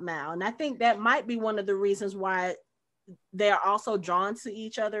about Mal. And I think that might be one of the reasons why they're also drawn to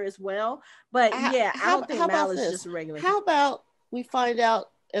each other as well. But I don't think Mal is just a regular. How about we find out,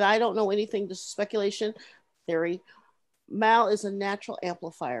 and I don't know anything, this is speculation theory, Mal is a natural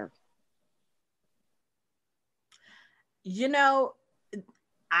amplifier. You know,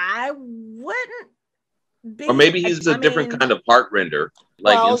 I wouldn't be. Or maybe he's a different kind of heart render.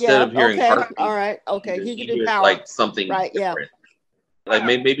 Like, instead of hearing heart, all right, okay, he can do power, like something right? Different. Yeah, like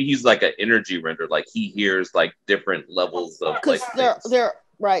maybe he's like an energy render. Like he hears like different levels of like. They're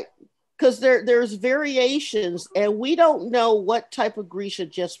right, because there's variations, and we don't know what type of Grisha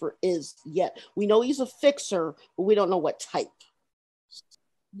Jesper is yet. We know he's a fixer, but we don't know what type.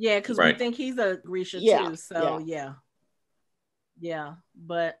 Yeah, because we think he's a Grisha too. So yeah.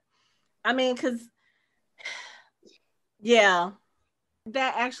 But I mean, because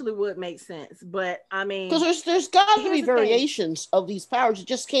that actually would make sense. But I mean, because there's got to be variations of these powers. It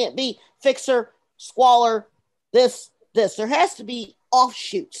just can't be fixer, squalor, this. There has to be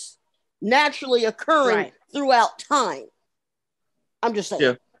offshoots naturally occurring throughout time. I'm just saying.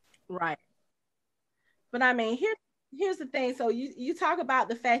 Yeah. Right. But I mean, here's the thing. So you talk about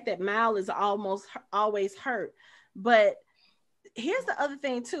the fact that Mal is almost always hurt. But here's the other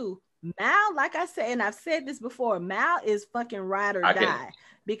thing too. Mal, like I said, and I've said this before, Mal is fucking ride or die.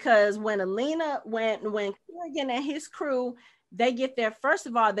 Because when Alina, when Kirigan and his crew, they get there, first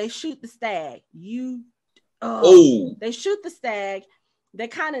of all, they shoot the stag. They shoot the stag. They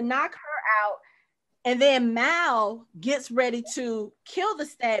kind of knock her out. And then Mal gets ready to kill the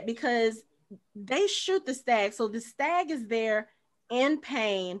stag because they shoot the stag. So the stag is there in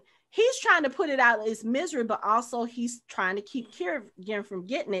pain. He's trying to put it out his misery, but also he's trying to keep Kirigan from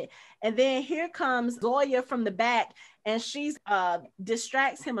getting it. And then here comes Zoya from the back, and she's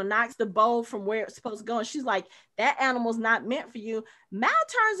distracts him and knocks the bow from where it's supposed to go. And she's like, that animal's not meant for you. Mal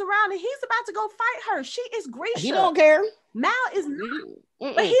turns around and he's about to go fight her. She is Grisha. He don't care. Mal is not,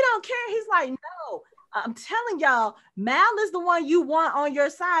 but he don't care. He's like, no. I'm telling y'all, Mal is the one you want on your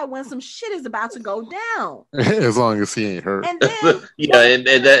side when some shit is about to go down. As long as he ain't hurt. And then,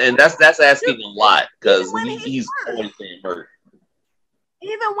 and that's asking a lot because he's always been hurt.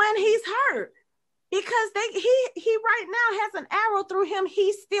 Even when he's hurt, because he right now has an arrow through him.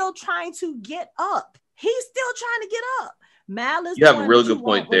 He's still trying to get up. He's still trying to get up. Mal is. You have a real good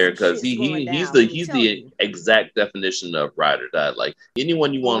point there because he's the exact definition of ride or die. Like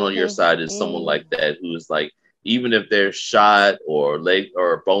anyone you want on your side is someone like that who's like, even if they're shot or leg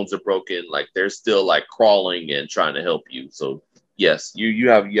or bones are broken, like they're still like crawling and trying to help you. So yes, you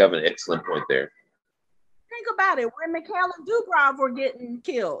have an excellent point there. Think about it. When Mikhail and Dubrov were getting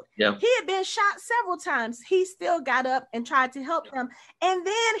killed, he had been shot several times. He still got up and tried to help them, and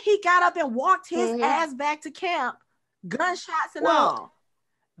then he got up and walked his ass back to camp. Gunshots and all.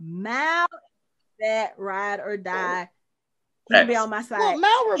 Mal, that ride or die. He'll be on my side. Well,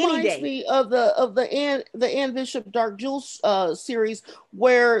 Mal reminds me of the Ann Bishop Dark Jewels series,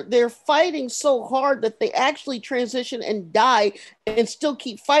 where they're fighting so hard that they actually transition and die and still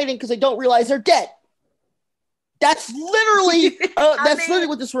keep fighting because they don't realize they're dead. That's literally literally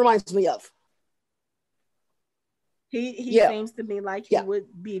what this reminds me of. He seems to me like he would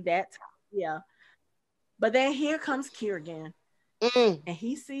be that. But then here comes Kirigan, and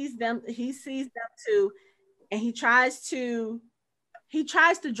he sees them too, and he tries to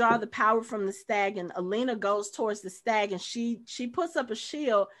draw the power from the stag, and Alina goes towards the stag, and she puts up a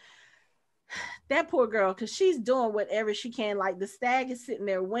shield. That poor girl, because she's doing whatever she can. Like the stag is sitting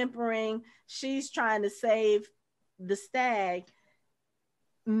there whimpering. She's trying to save the stag.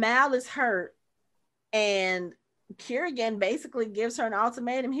 Mal is hurt, and Kirigan basically gives her an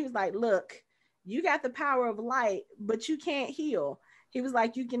ultimatum. He was like, look, you got the power of light, but you can't heal. He was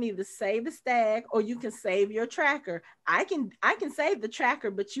like, you can either save the stag or you can save your tracker. I can save the tracker,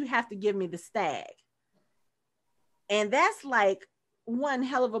 but you have to give me the stag. And that's like one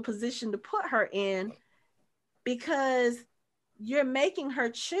hell of a position to put her in, because you're making her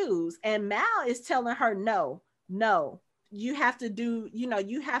choose. And Mal is telling her, no, you have to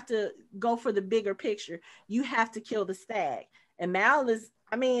you have to go for the bigger picture. You have to kill the stag. And Mal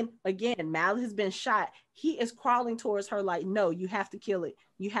has been shot. He is crawling towards her like, no, you have to kill it.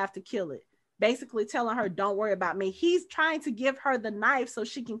 You have to kill it. Basically telling her, don't worry about me. He's trying to give her the knife so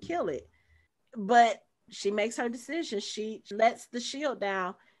she can kill it. But she makes her decision. She lets the shield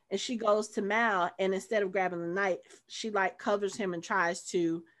down and she goes to Mal. And instead of grabbing the knife, she like covers him and tries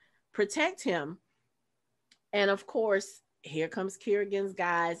to protect him. And of course, here comes Kirigan's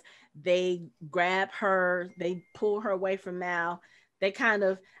guys. They grab her, they pull her away from Mal. They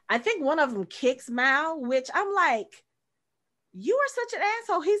I think one of them kicks Mal, which I'm like, you are such an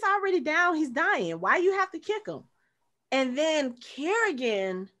asshole. He's already down. He's dying. Why you have to kick him? And then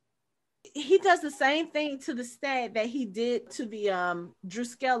Kirigan, he does the same thing to the stag that he did to the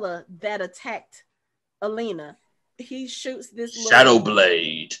Druskella that attacked Alina. He shoots this Shadow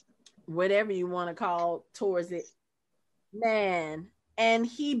blade, whatever you want to call towards it, man. And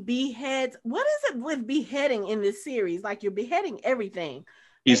he beheads. What is it with beheading in this series? Like you're beheading everything.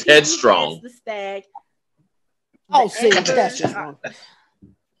 He's headstrong. The stag. That's just wrong.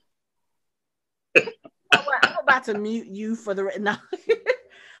 I'm about to mute you for the no.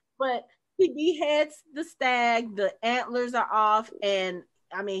 But he beheads the stag, the antlers are off, and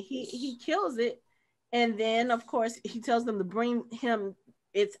I mean he kills it. And then of course he tells them to bring him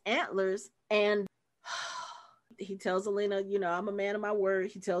its antlers, and he tells Alina, I'm a man of my word.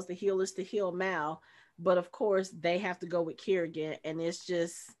 He tells the healers to heal Mal, but of course they have to go with Kirigan, and it's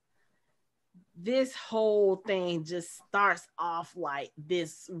just this whole thing just starts off like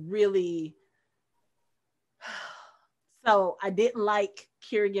this really. So I didn't like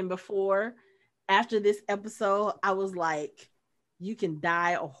Kirigan before. After this episode, I was like, you can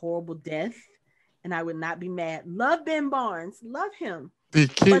die a horrible death, and I would not be mad. Love Ben Barnes, love him.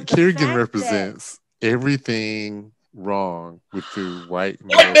 Kirigan represents everything wrong with the white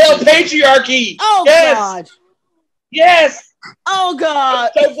male patriarchy. Oh yes. God. Yes. Oh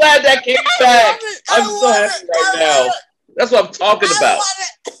God. I'm so glad that came back. I'm so happy right now. That's what I'm talking about.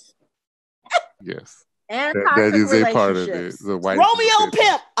 Yes. And that is a part of it. The white Romeo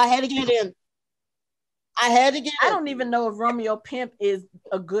Pimp. I had to get in. I don't even know if Romeo Pimp is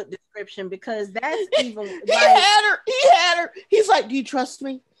a good description, because that's even he had her. He's like, do you trust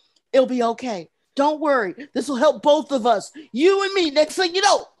me? It'll be okay. Don't worry. This will help both of us. You and me. Next thing you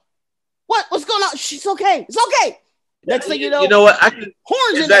know. What's going on? She's okay. It's okay. Next thing you know. You know what? I can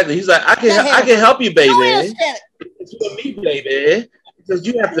horns exactly. He's like, I can help you, baby. It's you and me, baby. Because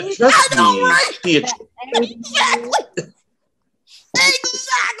you have to trust me. Right? Exactly.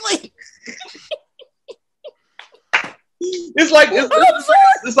 Exactly. It's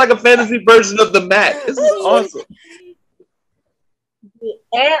like a fantasy version of the Mac. This is awesome.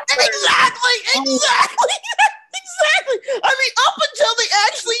 Exactly. I mean, up until they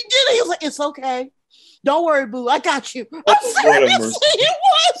actually did it, he was like, "It's okay. Don't worry, boo. I got you." Seriously, it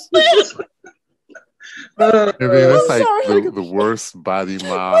was. I mean, that's like the worst body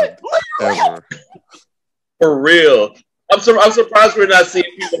mob ever. For real. I'm surprised we're not seeing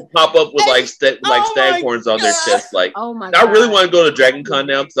people pop up with stag horns on their chest. Like, oh my I really want to go to Dragon Con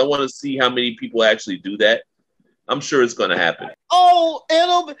now because I want to see how many people actually do that. I'm sure it's going to happen. Oh,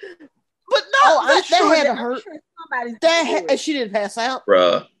 it'll be, but no, that had to hurt. Sure and she didn't pass out,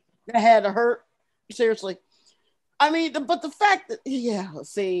 bruh. That had to hurt. Seriously. I mean, but the fact that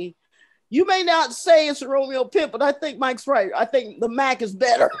see, you may not say it's a Romeo Pimp, but I think Mike's right. I think the Mac is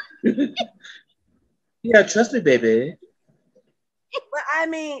better. Yeah, trust me, baby. But I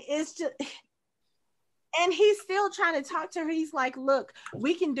mean, it's just, and he's still trying to talk to her. He's like, look,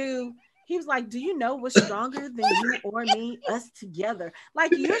 we can do. He was like, do you know what's stronger than you or me? Us together.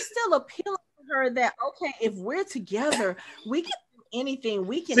 Like, you're still appealing to her that, okay, if we're together, we can do anything.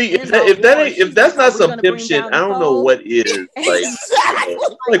 We can see if that's not some pimp shit, I don't know what is. Like, exactly.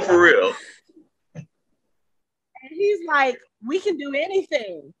 Like for real. And he's like, we can do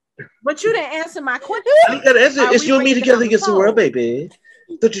anything. But you didn't answer my question. You gotta answer. It's you and me together against the world, baby.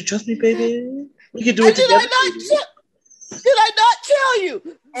 Don't you trust me, baby? We can do it together. Did I not tell you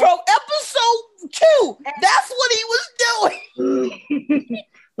from episode 2? That's what he was doing.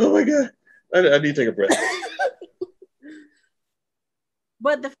 Oh my God. I need to take a breath.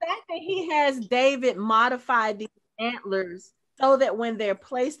 But the fact that he has David modify these antlers so that when they're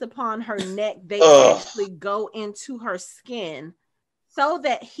placed upon her neck, they actually go into her skin, so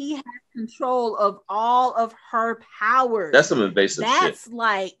that he has control of all of her powers. That's some invasive shit.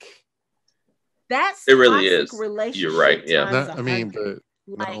 That's it really is. Relationship. You're right. Yeah. I mean, but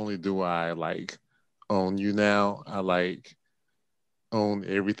not only do I own you now, I own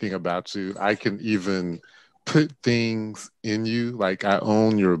everything about you. I can even put things in you. Like, I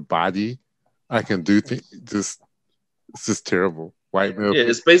own your body. I can do things. It's just terrible. White male. Yeah,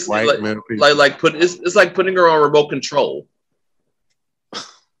 it's basically it's like putting her on remote control.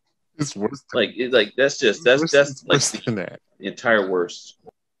 It's worse. That's worse than that. The entire worst.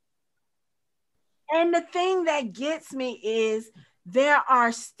 And the thing that gets me is there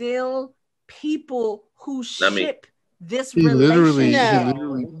are still people who ship this relationship.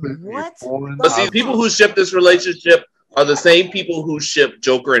 What? But see, people who ship this relationship are the same people who ship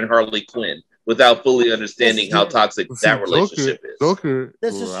Joker and Harley Quinn without fully understanding how toxic that relationship is. Joker,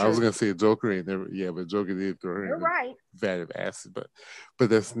 I was gonna say Joker ain't never, but Joker did throw her in right. a vat of acid, but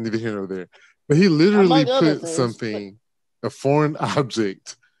that's neither here nor there. But he literally put a foreign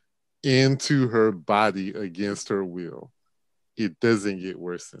object into her body against her will. It doesn't get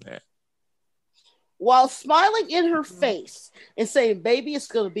worse than that. While smiling in her face and saying, "Baby, it's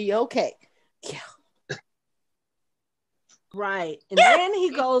gonna be okay." Yeah. Right. And then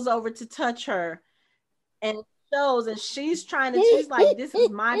he goes over to touch her and shows, and she's like, this is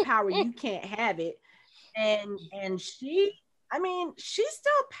my power, you can't have it. And she's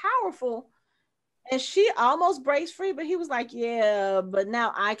still powerful, And she almost breaks free, but he was like, yeah, but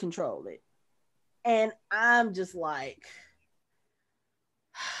now I control it. And I'm just like,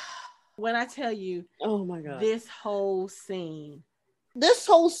 when I tell you, oh my God, this whole scene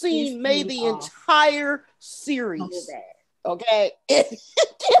made the entire series. So okay, it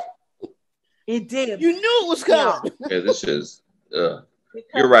did. You knew it was coming. Yeah, this is.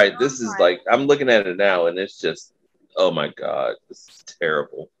 You're right. This is like, I'm looking at it now, and it's just, oh my God, this is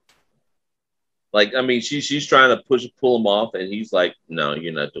terrible. Like, I mean, she's trying to pull him off, and he's like, no,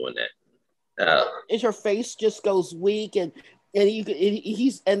 you're not doing that. And her face just goes weak, and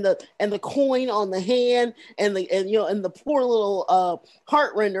he's and the coin on the hand, and the poor little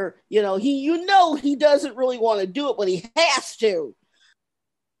heart render. He doesn't really want to do it, but he has to.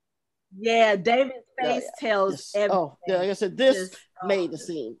 Yeah, David's face tells everything. Oh, like I said, this made the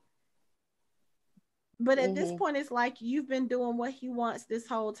scene. But at this point, it's like you've been doing what he wants this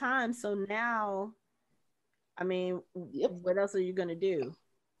whole time. So now, I mean, what else are you gonna do?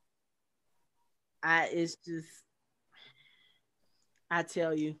 It's just, I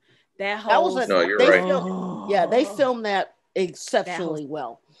tell you, that was no, you're right. They filmed that exceptionally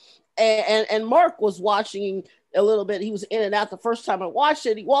well. And Mark was watching a little bit. He was in and out the first time I watched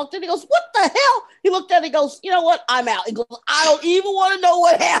it. He walked in, he goes, what the hell? He looked at it, he goes, you know what? I'm out. He goes, I don't even want to know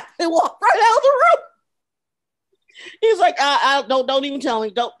what happened. He walked right out of the room. He's like, I don't even tell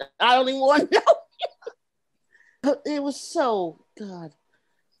me. I don't even want to know. It was so God.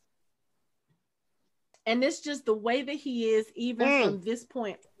 And it's just the way that he is, even from this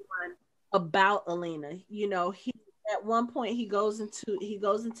point on, about Alina. He at one point he goes into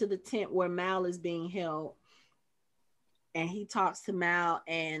the tent where Mal is being held, and he talks to Mal,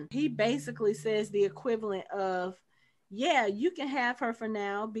 and he basically says the equivalent of, yeah, you can have her for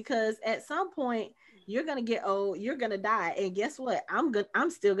now, because at some point you're gonna get old, you're gonna die, and guess what? I'm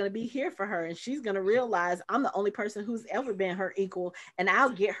still gonna be here for her, and she's gonna realize I'm the only person who's ever been her equal, and I'll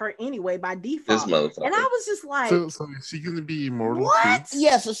get her anyway by default. And I was just like, so is she gonna be immortal? What? Too?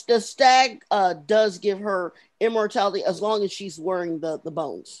 Yes, the stag does give her immortality as long as she's wearing the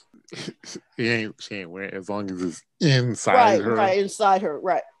bones. She ain't wearing, as long as it's inside her. Right, inside her,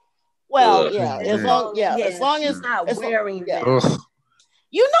 right. Well, as long as not wearing that.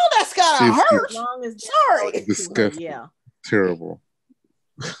 You know that's gotta hurt. As long as sorry. Disgusting. Yeah. Terrible.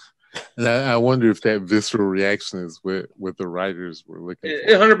 And I wonder if that visceral reaction is what the writers were looking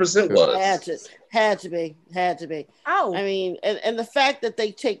for. 100% was. Had to be. Oh. I mean, and the fact that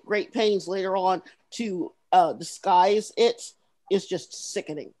they take great pains later on to disguise it is just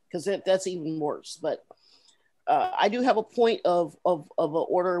sickening, because that's even worse. But I do have a point of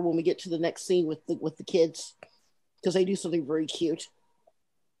order when we get to the next scene with the kids, because they do something very cute.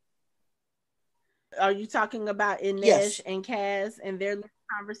 Are you talking about Inej and Kaz and their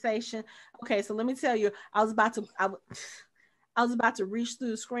conversation? Okay, so let me tell you, I was about to reach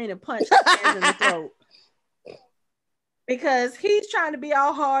through the screen and punch Kaz in the throat, because he's trying to be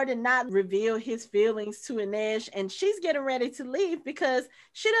all hard and not reveal his feelings to Inej, and she's getting ready to leave because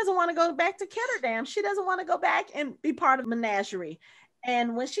she doesn't want to go back to Ketterdam. She doesn't want to go back and be part of Menagerie.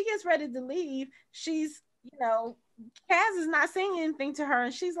 And when she gets ready to leave, she's, Kaz is not saying anything to her,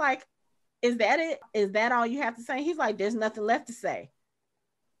 and she's like, is that it? Is that all you have to say? He's like, there's nothing left to say.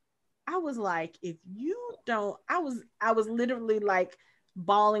 I was like, if you don't, I was literally like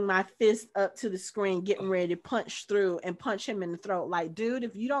balling my fist up to the screen, getting ready to punch through and punch him in the throat. Like, dude,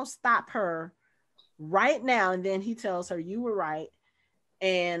 if you don't stop her right now. And then he tells her, you were right.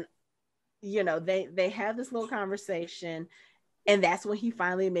 And, they have this little conversation. And that's when he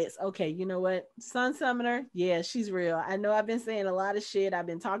finally admits, okay, you know what? Sun Summoner, yeah, she's real. I know I've been saying a lot of shit. I've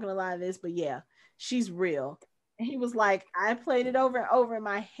been talking a lot of this, but yeah, she's real. And he was like, I played it over and over in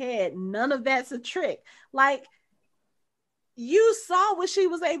my head. None of that's a trick. Like, you saw what she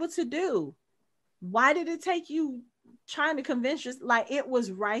was able to do. Why did it take you trying to convince us? Like, it was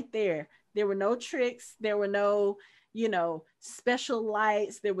right there. There were no tricks. There were no, special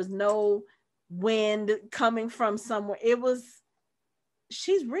lights. There was no wind coming from somewhere. It was,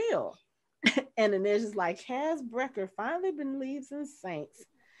 she's real. And then there's just like, has Brecker finally believes in saints?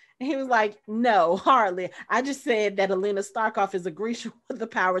 And he was like, no, hardly. I just said that Alina Starkov is a Grisha with the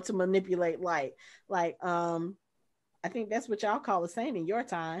power to manipulate light. Like, I think that's what y'all call a saint in your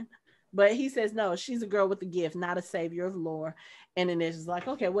time. But he says, no, she's a girl with a gift, not a savior of lore. And then it's just like,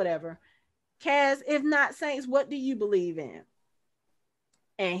 okay, whatever. Kaz, if not saints, what do you believe in?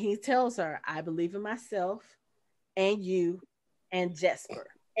 And he tells her, I believe in myself and you and Jesper.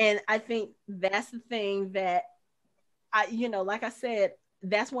 And I think that's the thing that like I said,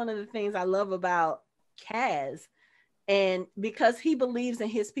 that's one of the things I love about Kaz. And because he believes in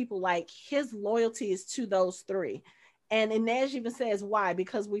his people, like his loyalty is to those three. And Inej even says, why?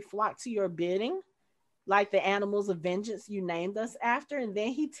 Because we flock to your bidding, like the animals of vengeance you named us after. And then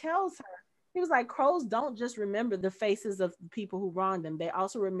he tells her, he was like, crows don't just remember the faces of the people who wronged them. They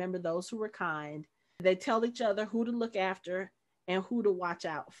also remember those who were kind. They tell each other who to look after and who to watch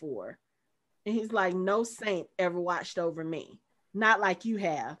out for. And he's like, no saint ever watched over me. Not like you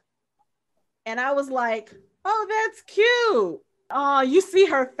have. And I was like, oh, that's cute. Oh, you see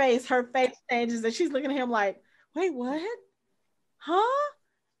her face changes and she's looking at him like, wait, what? Huh?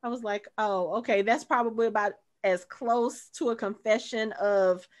 I was like, oh, okay. That's probably about as close to a confession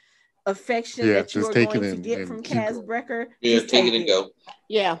of affection that you are going to get from Kaz Brecker. Yeah, take it and go.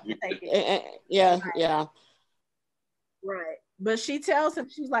 Yeah. Yeah. Right. But she tells him,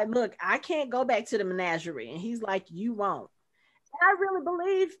 she's like, look, I can't go back to the menagerie. And he's like, you won't. And I really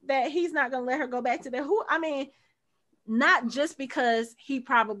believe that he's not going to let her go back to there. Not just because he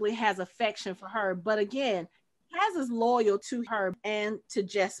probably has affection for her, but again, Kaz is loyal to her and to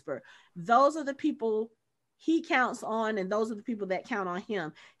Jesper. Those are the people he counts on, and those are the people that count on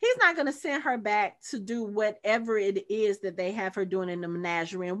him. He's not going to send her back to do whatever it is that they have her doing in the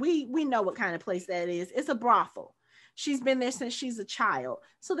menagerie. And we know what kind of place that is. It's a brothel. She's been there since she's a child.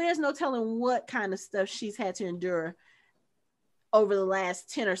 So there's no telling what kind of stuff she's had to endure over the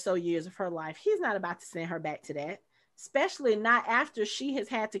last 10 or so years of her life. He's not about to send her back to that, especially not after she has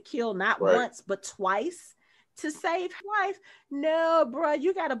had to kill not once, but twice to save her life. No, bro,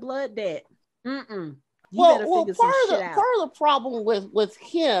 you got a blood debt. Part of the problem with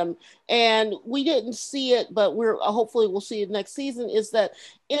him, and we didn't see it, but hopefully we'll see it next season, is that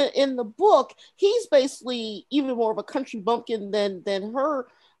in the book he's basically even more of a country bumpkin than her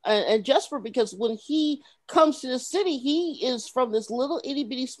and Jesper, because when he comes to the city, he is from this little itty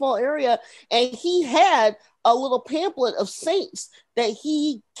bitty small area, and he had a little pamphlet of saints that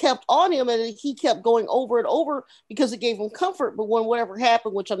he kept on him, and he kept going over and over because it gave him comfort. But when whatever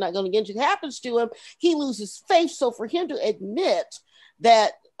happened, which I'm not going to get into, happens to him, he loses faith. So for him to admit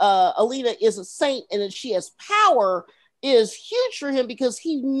that Alina is a saint and that she has power is huge for him, because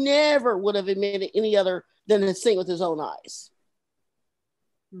he never would have admitted any other than to see with his own eyes.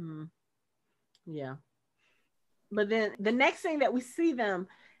 Yeah. But then the next thing that we see them,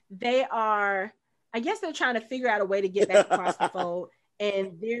 they are, I guess they're trying to figure out a way to get back across the fold.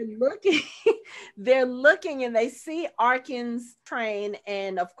 And they're looking and they see Arkin's train.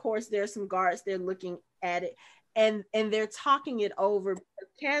 And of course there's some guards, they're looking at it and they're talking it over.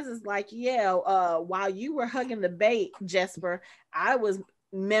 Kaz is like, while you were hugging the bait, Jesper, I was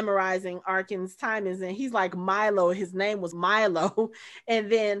memorizing Arkin's timings. And he's like, Milo, his name was Milo. And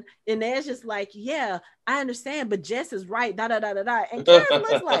then Inej is like, yeah, I understand, but Jess is right, da da da da da. And Kaz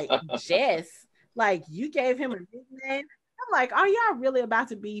looks like, Jess, like you gave him a nickname. I'm like, are y'all really about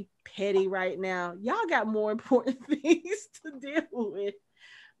to be petty right now? Y'all got more important things to deal with.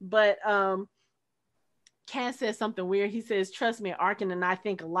 But Kaz says something weird. He says, trust me, Arkin and I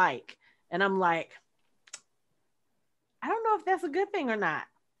think alike. And I'm like, I don't know if that's a good thing or not,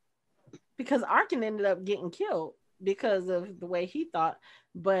 because Arkin ended up getting killed because of the way he thought.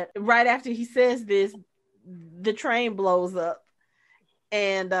 But right after he says this, the train blows up,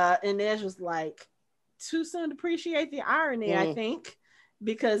 and Inej was like, too soon to appreciate the irony, I think,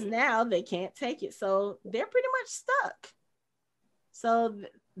 because now they can't take it. So they're pretty much stuck. So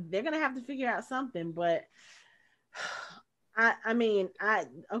they're going to have to figure out something. But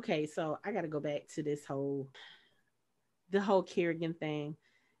okay, so I got to go back to the whole Kirigan thing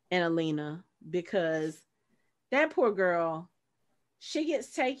and Alina, because that poor girl, she gets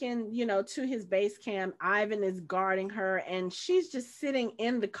taken, to his base camp. Ivan is guarding her, and she's just sitting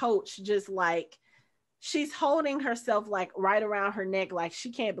in the coach, just like, she's holding herself like right around her neck, like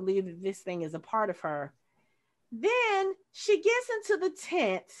she can't believe that this thing is a part of her. Then she gets into the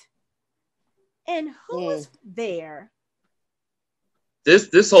tent, and who is there?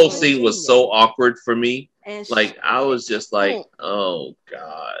 This whole scene was so awkward for me. And like I was just like, oh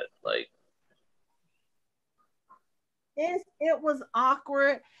God, like it was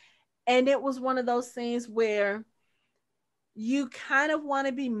awkward, and it was one of those things where you kind of want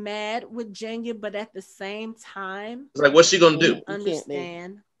to be mad with Jenya, but at the same time, it's like, what's she gonna do?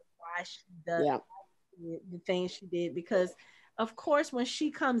 Understand why she does the things she did, because of course when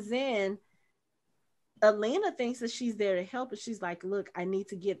she comes in, Alina thinks that she's there to help, but she's like, look, I need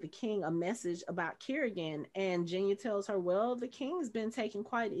to get the king a message about Kirigan. And Jenya tells her, well, the king's been taken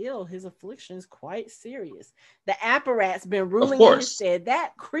quite ill. His affliction is quite serious. The apparat's been ruling in his stead.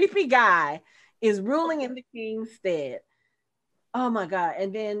 That creepy guy is ruling in the king's stead. Oh my God.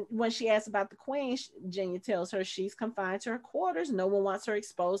 And then when she asks about the queen, Jenya tells her she's confined to her quarters. No one wants her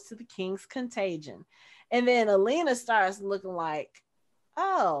exposed to the king's contagion. And then Alina starts looking like,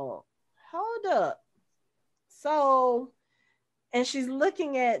 oh, hold up. So, and she's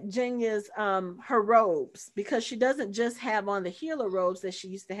looking at Jenya's her robes, because she doesn't just have on the healer robes that she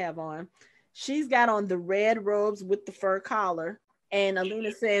used to have on. She's got on the red robes with the fur collar. And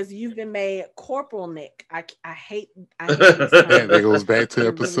Alina says, "You've been made Corporal Nick." I hate this term. And that goes back to They're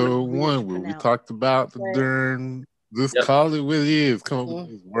episode really weird to 1 where we pronounce. talked about But during this Yep. call it what it is, come up with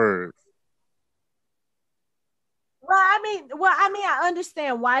these words. I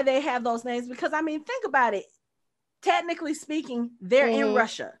understand why they have those names, because I mean, think about it. Technically speaking, they're in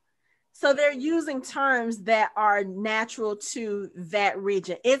Russia. So they're using terms that are natural to that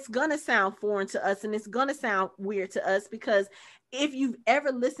region. It's going to sound foreign to us, and it's going to sound weird to us, because if you've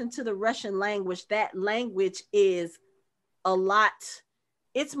ever listened to the Russian language, that language is a lot,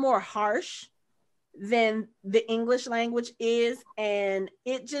 it's more harsh than the English language is. And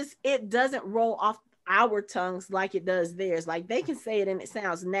it doesn't roll off our tongues like it does theirs. Like, they can say it and it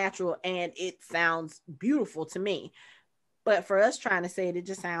sounds natural and it sounds beautiful to me. But for us trying to say it, it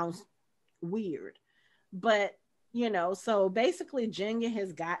just sounds weird. But so basically Jenya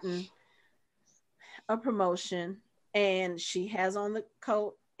has gotten a promotion and she has on the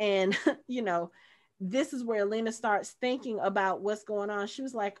coat, and this is where Alina starts thinking about what's going on. She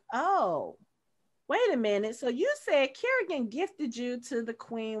was like, oh, wait a minute, so you said Kirigan gifted you to the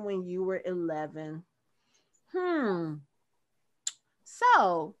queen when you were 11.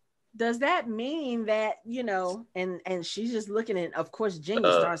 So does that mean that, and she's just looking, and of course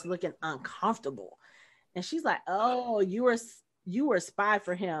Jenya starts looking uncomfortable, and she's like, oh, you were a spy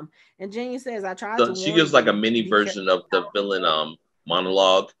for him. And Jenya says, I tried to She warn gives like a you, mini version of the villain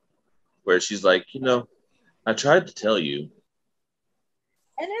monologue, where she's like, I tried to tell you.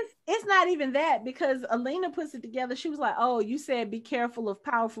 And it's not even that, because Alina puts it together. She was like, oh, you said be careful of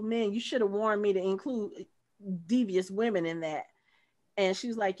powerful men. You should have warned me to include devious women in that. And she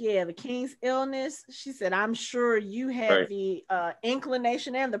was like, yeah, the king's illness. She said, I'm sure you had the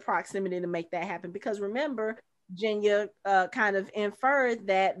inclination and the proximity to make that happen. Because remember, Jenya kind of inferred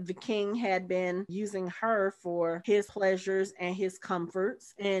that the king had been using her for his pleasures and his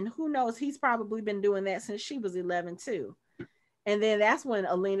comforts. And who knows, he's probably been doing that since she was 11 too. And then that's when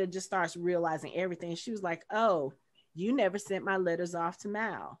Alina just starts realizing everything. She was like, oh, you never sent my letters off to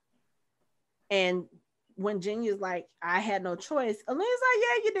Mal. And when Jenya's like, I had no choice, Alina's like,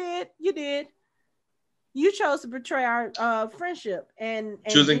 yeah, you did. You chose to betray our friendship. And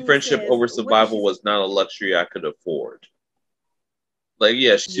choosing Jenya friendship says, over survival was not a luxury I could afford. Like,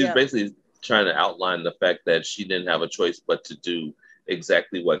 yeah, she's basically trying to outline the fact that she didn't have a choice but to do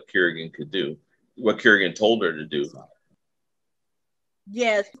exactly what Kirigan could do, what Kirigan told her to do.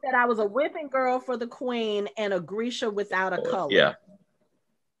 Yes, she said, I was a whipping girl for the queen and a Grisha without a color. Yeah.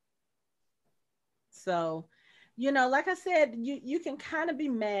 So, like I said, you can kind of be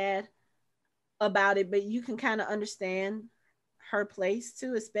mad about it, but you can kind of understand her place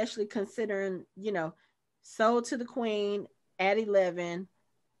too, especially considering, sold to the queen at 11,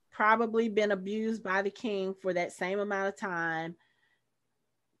 probably been abused by the king for that same amount of time.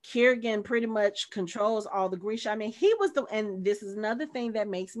 Kirigan pretty much controls all the Grisha. I mean, he was and this is another thing that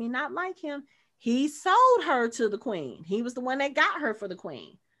makes me not like him. He sold her to the queen. He was the one that got her for the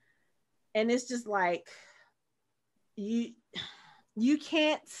queen. And it's just like, you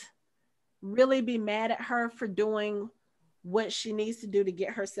can't really be mad at her for doing what she needs to do to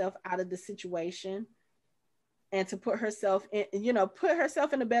get herself out of the situation and to put herself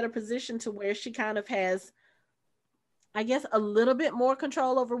in a better position to where she kind of has, I guess, a little bit more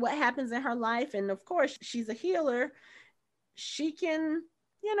control over what happens in her life. And of course, she's a healer. She can,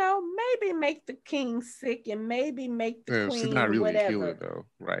 maybe make the king sick and maybe make the queen she's not really whatever. A healer, though,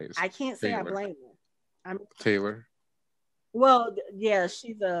 right? I can't say I blame her. Taylor. Well, yeah,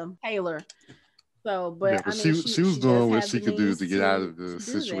 she's a tailor. So, but I mean, she was doing what she could do to get out of the to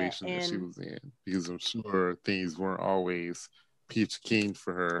situation that she was in, because I'm sure things weren't always peach keen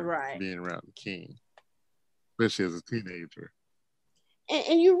for her being around the king, especially as a teenager.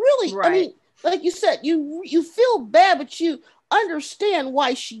 And you really, I mean, like you said, you feel bad, but you understand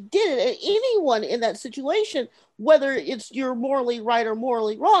why she did it. And anyone in that situation, whether it's you're morally right or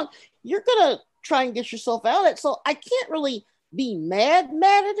morally wrong, you're gonna try and get yourself out of it. So I can't really be mad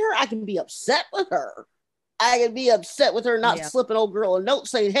at her. I can be upset with her. I can be upset with her not slipping old girl a note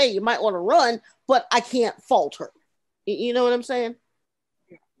saying, hey, you might want to run, but I can't fault her. You know what I'm saying?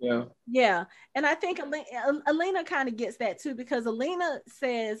 Yeah. And I think Alina kind of gets that too, because Alina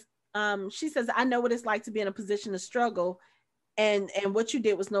says, she says, I know what it's like to be in a position of struggle. And what you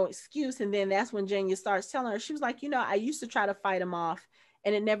did was no excuse. And then that's when Jenya starts telling her, she was like, I used to try to fight him off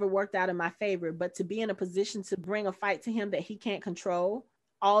and it never worked out in my favor. But to be in a position to bring a fight to him that he can't control,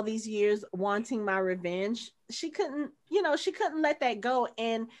 all these years wanting my revenge, she couldn't let that go.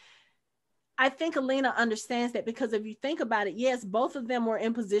 And I think Alina understands that, because if you think about it, yes, both of them were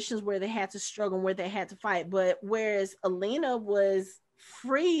in positions where they had to struggle, where they had to fight. But whereas Alina was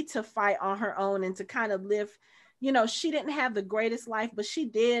free to fight on her own and to kind of live, she didn't have the greatest life, but she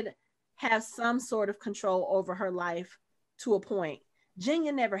did have some sort of control over her life to a point.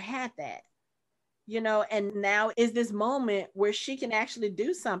 Jenya never had that, and now is this moment where she can actually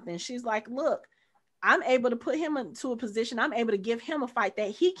do something. She's like, look, I'm able to put him into a position. I'm able to give him a fight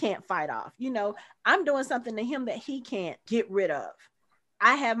that he can't fight off. I'm doing something to him that he can't get rid of.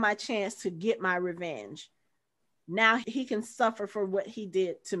 I have my chance to get my revenge. Now he can suffer for what he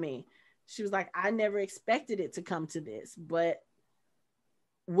did to me. She was like, I never expected it to come to this, but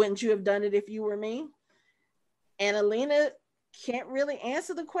wouldn't you have done it if you were me? And Alina can't really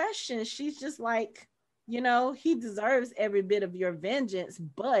answer the question. She's just like, he deserves every bit of your vengeance,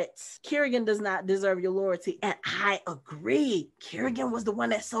 but Kirigan does not deserve your loyalty. And I agree. Kirigan was the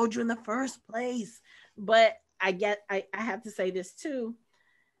one that sold you in the first place. But I have to say this too.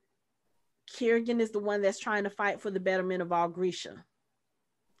 Kirigan is the one that's trying to fight for the betterment of all Grisha.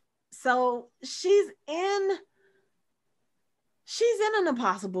 So she's in an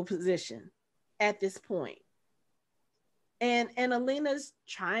impossible position at this point. And Alina's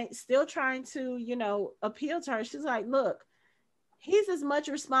still trying to, appeal to her. She's like, look, he's as much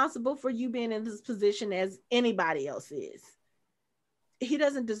responsible for you being in this position as anybody else is. He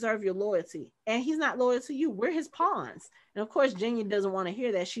doesn't deserve your loyalty, and he's not loyal to you. We're his pawns. And of course, Jenya doesn't want to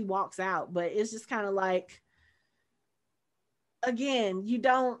hear that. She walks out, but it's just kind of like, again, you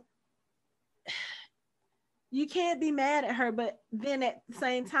can't be mad at her, but then at the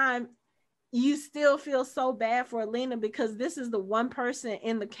same time, you still feel so bad for Alina, because this is the one person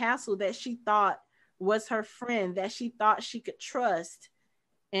in the castle that she thought was her friend, that she thought she could trust.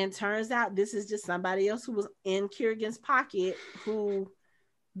 And turns out this is just somebody else who was in Kirigan's pocket who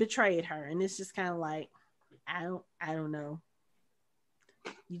betrayed her. And it's just kind of like, I don't know.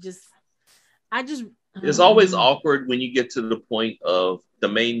 It's always awkward when you get to the point of the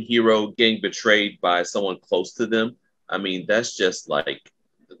main hero getting betrayed by someone close to them. I mean, that's just like,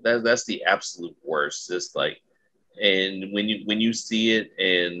 that's the absolute worst. It's like, and when you see it,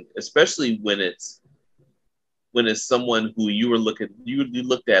 and especially when it's someone who you looked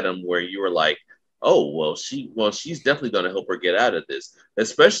at them where you were like, oh, well, she's definitely going to help her get out of this.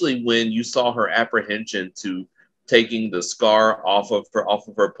 Especially when you saw her apprehension to taking the scar off of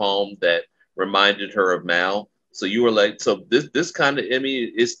her palm that reminded her of Mal. So you were like, so this kind of, I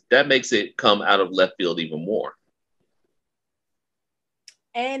mean, that makes it come out of left field even more.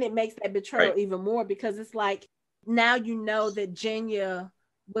 And it makes that betrayal even more, because it's like, now you know that Jenya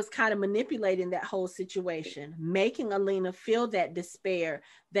was kind of manipulating that whole situation, making Alina feel that despair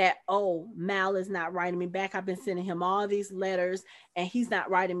that, oh, Mal is not writing me back. I've been sending him all these letters and he's not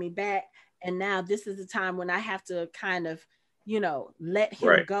writing me back. And now this is the time when I have to kind of, let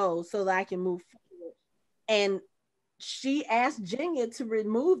him go so that I can move forward. And she asked Jenya to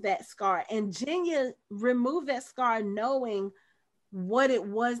remove that scar, and Jenya removed that scar knowing what it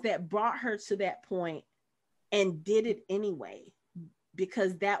was that brought her to that point, and did it anyway,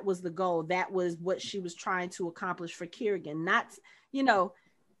 because that was the goal. That was what she was trying to accomplish for Kirigan. Not,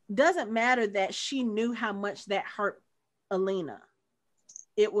 doesn't matter that she knew how much that hurt Alina.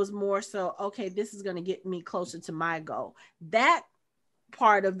 It was more so, okay, this is going to get me closer to my goal. That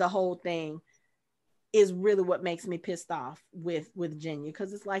part of the whole thing is really what makes me pissed off with Jenya,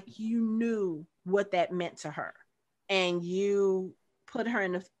 because it's like, you knew what that meant to her, and you put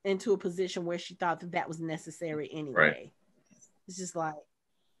her into a position where she thought that was necessary anyway. Right. It's just like,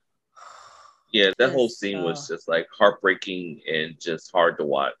 yeah, that whole scene was just like heartbreaking and just hard to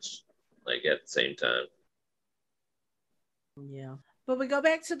watch, like at the same time. Yeah. But we go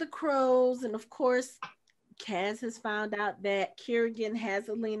back to the crows, and of course, Kaz has found out that Kirigan has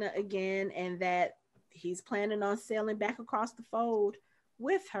Alina again, and that he's planning on sailing back across the fold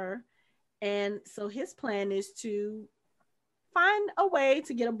with her. And so his plan is to find a way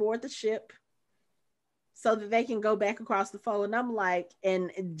to get aboard the ship so that they can go back across the fold. And I'm like,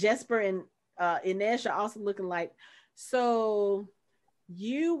 and Jesper and Inej are also looking like, so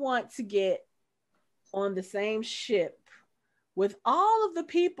you want to get on the same ship with all of the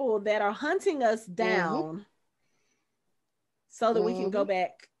people that are hunting us down, so that we can go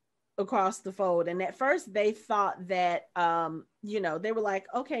back across the fold. And at first they thought that, they were like,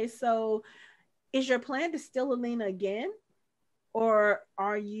 okay, so is your plan to steal Alina again? or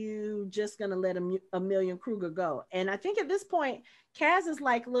are you just going to let Amelia Kruger go? And I think at this point, Kaz is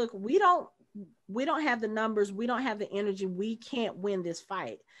like, look, we don't have the numbers. We don't have the energy. We can't win this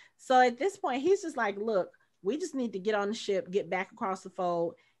fight. So at this point, he's just like, look, we just need to get on the ship, get back across the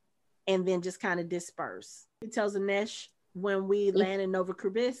fold, and then just kind of disperse. He tells Anesh, when we land in Nova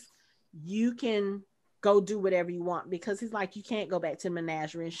Kribisk, you can go do whatever you want, because he's like, you can't go back to the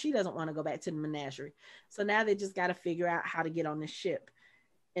menagerie, and she doesn't want to go back to the menagerie. So now they just got to figure out how to get on this ship.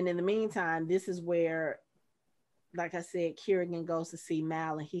 And in the meantime, this is where, like I said, Kirigan goes to see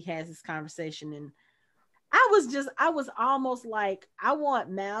Mal, and he has this conversation. And I was almost like, I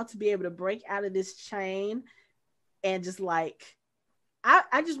want Mal to be able to break out of this chain and just like,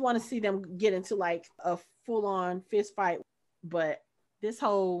 I just want to see them get into like a full-on fist fight. But this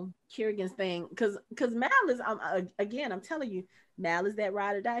whole Kirigan's thing, because Mal is, I'm telling you, Mal is that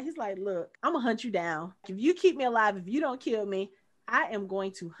ride or die. He's like, look, I'm gonna hunt you down. If you keep me alive, if you don't kill me, I am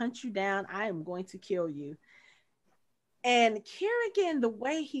going to hunt you down. I am going to kill you. And Kirigan, the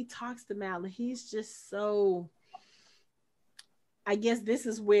way he talks to Mal, he's just so, I guess this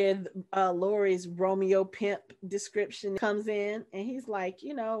is where Lori's Romeo pimp description comes in. And he's like,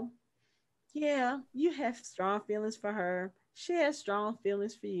 you know, yeah, you have strong feelings for her. She has strong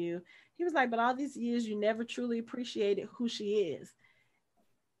feelings for you. He was like, but all these years, you never truly appreciated who she is.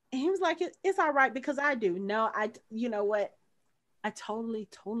 And he was like, it's all right because I do. No, you know what? I totally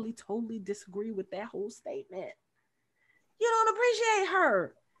disagree with that whole statement. You don't appreciate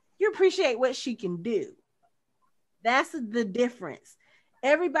her. You appreciate what she can do. That's the difference.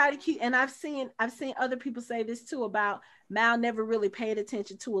 Everybody and I've seen other people say this too about Mal never really paid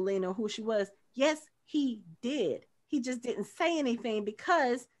attention to Alina, who she was. Yes, he did. He just didn't say anything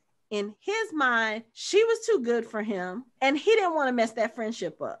because in his mind, she was too good for him and he didn't want to mess that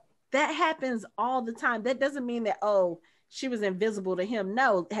friendship up. That happens all the time. That doesn't mean that, oh, she was invisible to him.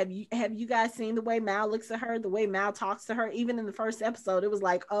 No, have you guys seen the way Mal looks at her, the way Mal talks to her? Even in the first episode, it was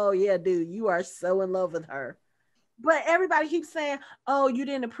like, oh yeah, dude, you are so in love with her. But everybody keeps saying, oh, you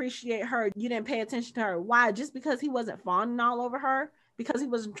didn't appreciate her. You didn't pay attention to her. Why? Just because he wasn't fawning all over her? Because he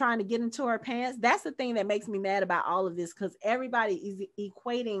wasn't trying to get into her pants? That's the thing that makes me mad about all of this, because everybody is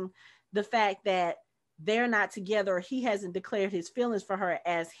equating the fact that they're not together, or he hasn't declared his feelings for her,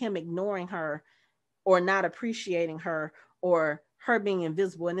 as him ignoring her or not appreciating her or her being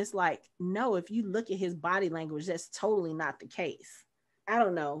invisible. And it's like, no, if you look at his body language, that's totally not the case. I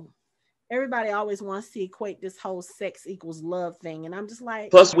don't know. Everybody always wants to equate this whole sex equals love thing. And I'm just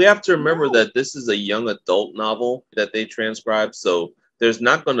like, plus we have to remember that this is a young adult novel that they transcribed. So there's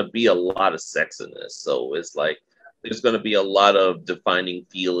not going to be a lot of sex in this. So it's like, there's going to be a lot of defining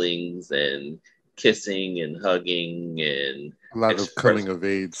feelings and kissing and hugging and a lot of coming of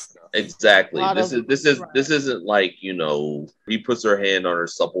age stuff. Exactly. This isn't like, you know, he puts her hand on her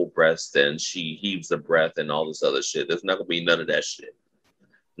supple breast and she heaves a breath and all this other shit. There's not gonna be none of that shit.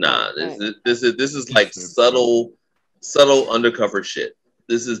 Nah, this is like subtle undercover shit.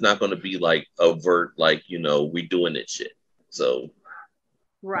 This is not gonna be like overt, like, you know, we doing it shit. So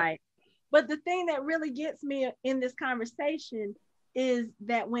right. But the thing that really gets me in this conversation is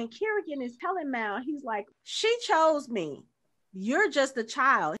that when Kirigan is telling Mal, he's like, she chose me. You're just a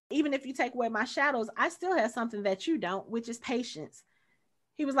child. Even if you take away my shadows, I still have something that you don't, which is patience.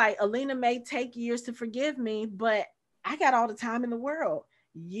 He was like, Alina may take years to forgive me, but I got all the time in the world.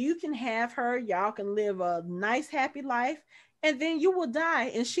 You can have her. Y'all can live a nice, happy life. And then you will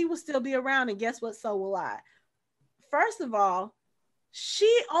die and she will still be around. And guess what? So will I. First of all,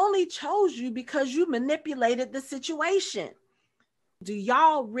 she only chose you because you manipulated the situation. Do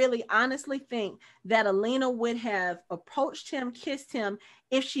y'all really honestly think that Alina would have approached him, kissed him,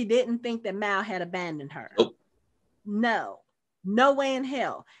 if she didn't think that Mal had abandoned her? Nope. No way in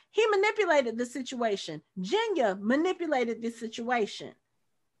hell. He manipulated the situation. Jenya manipulated the situation.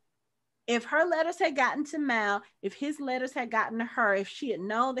 If her letters had gotten to Mal, if his letters had gotten to her, if she had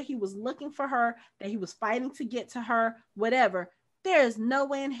known that he was looking for her, that he was fighting to get to her, whatever, there is no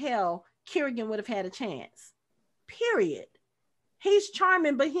way in hell Kirigan would have had a chance. Period. He's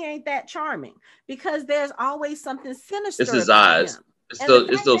charming, but he ain't that charming because there's always something sinister. It's his eyes. Him.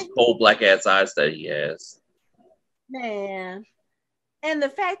 It's those cold black ass eyes that he has. Man. And the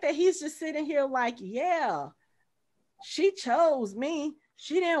fact that he's just sitting here like, yeah, she chose me.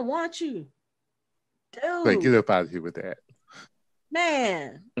 She didn't want you. Dude. Like, get up out of here with that.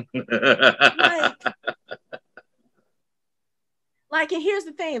 Man. Like, and here's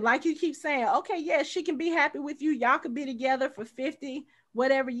the thing, like you keep saying, okay, yeah, she can be happy with you. Y'all could be together for 50,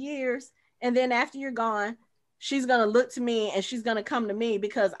 whatever years. And then after you're gone, she's going to look to me and she's going to come to me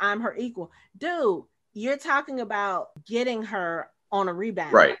because I'm her equal. Dude, you're talking about getting her on a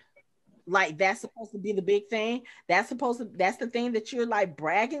rebound. Right. Like that's supposed to be the big thing. That's the thing that you're like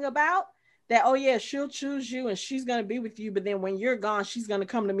bragging about. That, oh yeah, she'll choose you and she's gonna be with you, but then when you're gone, she's gonna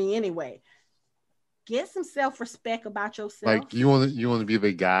come to me anyway. Get some self-respect about yourself. Like you want to be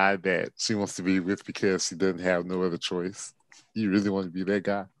the guy that she wants to be with because she doesn't have no other choice. You really want to be that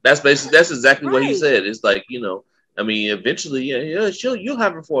guy? That's exactly what he said. It's like, I mean, eventually, you'll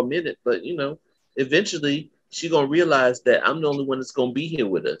have her for a minute, but eventually she's gonna realize that I'm the only one that's gonna be here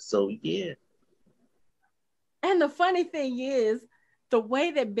with us. So yeah. And the funny thing is, the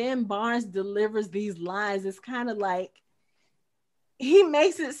way that Ben Barnes delivers these lines is kind of like he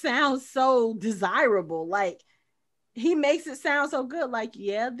makes it sound so desirable. Like he makes it sound so good. Like,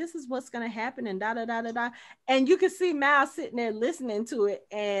 yeah, this is what's gonna happen, and da da da da da. And you can see Mal sitting there listening to it,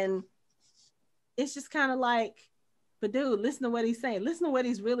 and it's just kind of like, but dude, listen to what he's saying. Listen to what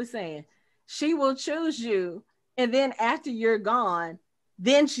he's really saying. She will choose you, and then after you're gone,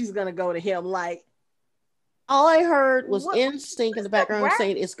 then she's gonna go to him. Like, all I heard was instinct in the background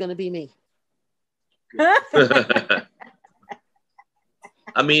saying it's gonna be me.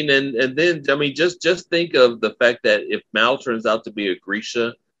 I mean, and then I mean, just think of the fact that if Mal turns out to be a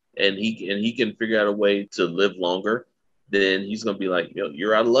Grisha, and he can figure out a way to live longer, then he's gonna be like,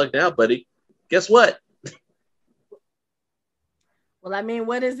 you're out of luck now, buddy. Guess what? Well, I mean,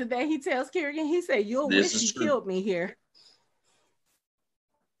 what is it that he tells Kirigan? He said, "You'll wish you killed me here."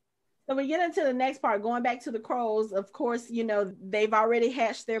 So we get into the next part, going back to the crows. Of course, they've already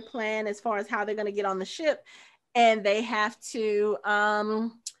hatched their plan as far as how they're going to get on the ship, and they have to.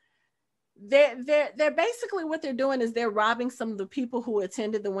 They're basically what they're doing is they're robbing some of the people who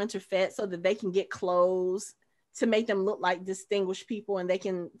attended the Winter Fete so that they can get clothes to make them look like distinguished people, and they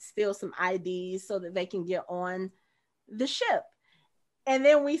can steal some IDs so that they can get on the ship. And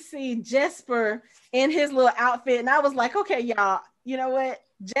then we see Jesper in his little outfit, and I was like, okay, y'all, you know what?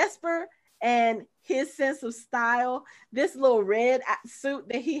 Jesper and his sense of style, this little red suit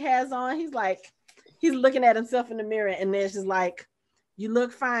that he has on, he's looking at himself in the mirror, and there's just like, you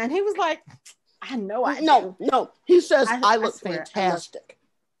look fine. He was like, I know I do. No. He says, I look fantastic,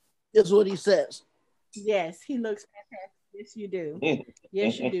 is what he says. Yes, he looks fantastic. Yes, you do.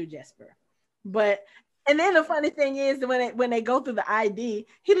 Yes, you do, Jesper. And then the funny thing is that when they go through the ID,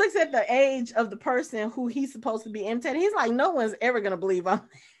 he looks at the age of the person who he's supposed to be imitating. He's like, no one's ever going to believe I'm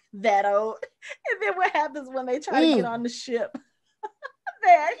that old. And then what happens when they try to get on the ship?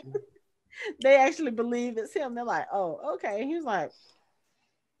 they actually believe it's him. They're like, oh, okay. He's like,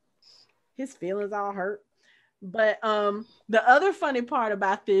 his feelings all hurt. But the other funny part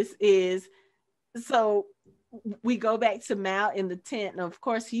about this is, so we go back to Mal in the tent. And of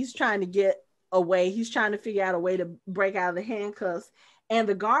course, he's trying to get away. He's trying to figure out a way to break out of the handcuffs, and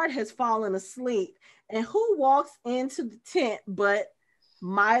the guard has fallen asleep. And who walks into the tent but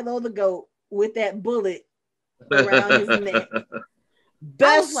Milo the goat with that bullet around his neck?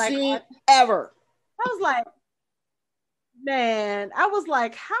 Best scene ever. I was like, man, how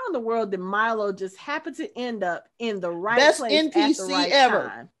in the world did Milo just happen to end up in the right place NPC at the right ever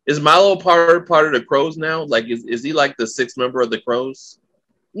time? Is Milo part of the crows now? Like, is he like the sixth member of the crows?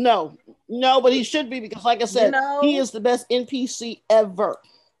 No, but he should be, because like I said, he is the best NPC ever.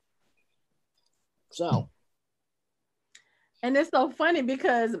 So. And it's so funny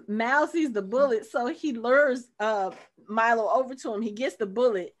because Mal sees the bullet, so he lures Milo over to him. He gets the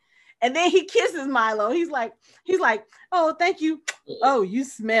bullet, and then he kisses Milo. He's like, oh, thank you. Oh, you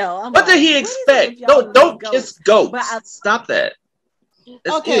smell. What did he expect? Don't kiss goats. Stop that.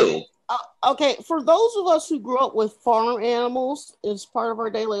 That's okay. Okay, for those of us who grew up with farm animals as part of our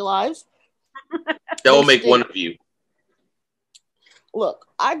daily lives, that will make one of you. Look,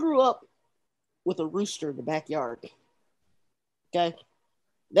 I grew up with a rooster in the backyard. Okay,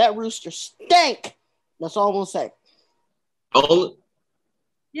 that rooster stank. That's all I'm gonna say.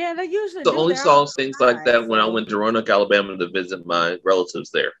 Yeah, they usually only saw things like that when I went to Roanoke, Alabama to visit my relatives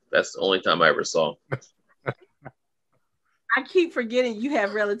there. That's the only time I ever saw. I keep forgetting you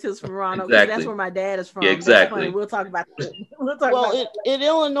have relatives from Roanoke. Exactly. That's where my dad is from. Yeah, exactly. We'll talk about that. In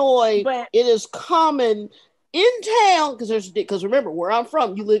Illinois, it is common in town, because remember where I'm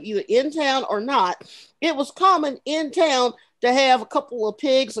from, you live either in town or not. It was common in town to have a couple of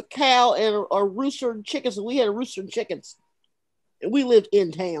pigs, a cow, and a rooster and chickens. And we had a rooster and chickens, and we lived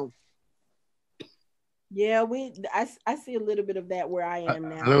in town. Yeah, I see a little bit of that where I am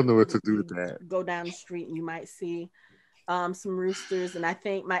now. I don't know what to do with that. Go down the street and you might see some roosters, and I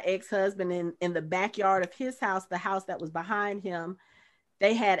think my ex-husband in the backyard of his house, the house that was behind him,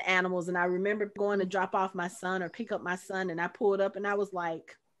 they had animals. And I remember going to drop off my son or pick up my son, and I pulled up and I was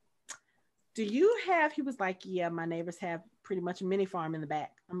like, do you have, he was like, yeah, my neighbors have pretty much a mini farm in the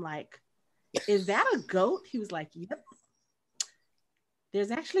back. I'm like, is that a goat? He was like, yep.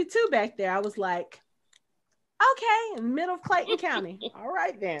 There's actually 2 back there. I was like, okay, in the middle of Clayton County. All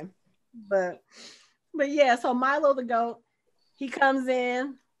right then. But yeah, so Milo the goat, he comes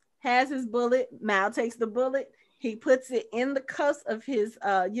in, has his bullet. Mal takes the bullet. He puts it in the cuffs of his,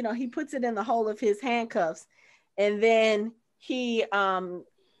 he puts it in the hole of his handcuffs. And then he,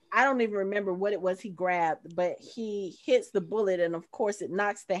 I don't even remember what it was he grabbed, but he hits the bullet. And of course, it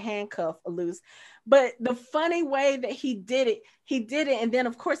knocks the handcuff loose. But the funny way that he did it. And then,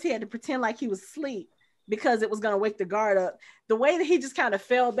 of course, he had to pretend like he was asleep because it was going to wake the guard up. The way that he just kind of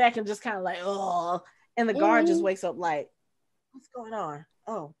fell back and just kind of like, oh, and the guard just wakes up like, what's going on?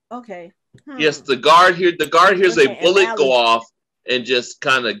 Oh, okay. Yes, the guard hears a bullet go off and just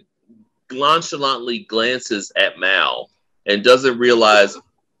kind of nonchalantly glances at Mal and doesn't realize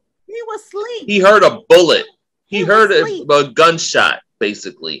he was asleep. He heard a bullet. He heard a gunshot,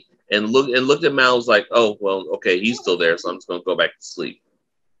 basically, and looked at Mal. Was like, oh well, okay, he's still there, so I'm just gonna go back to sleep.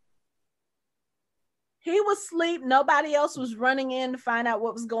 He was asleep. Nobody else was running in to find out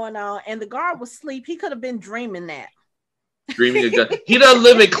what was going on, and the guard was asleep. He could have been dreaming that. Dreaming a gun. He doesn't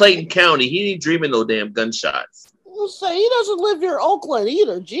live in Clayton County. He ain't dreaming no damn gunshots. I'll say he doesn't live near Oakland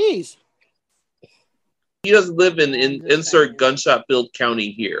either. Jeez. He doesn't live in insert gunshot-filled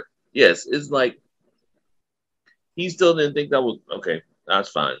county here. Yes, it's like he still didn't think that was okay. That's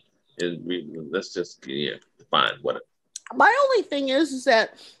fine. Let's just fine. Whatever. My only thing is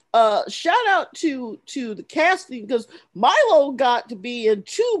that shout out to the casting because Milo got to be in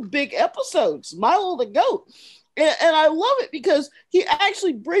 2 big episodes. Milo the goat. And I love it because he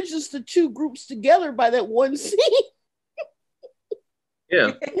actually bridges the 2 groups together by that one scene.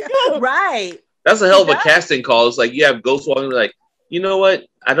 Yeah. Right. That's a hell of a casting call. It's like you have Ghost walking like, you know what?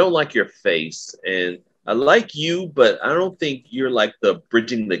 I don't like your face. And I like you, but I don't think you're like the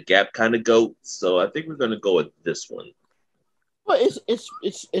bridging the gap kind of goat. So I think we're gonna go with this one. Well,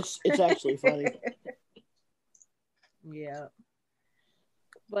 it's actually funny. Yeah.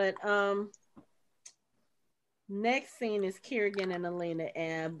 But next scene is Kirigan and Alina,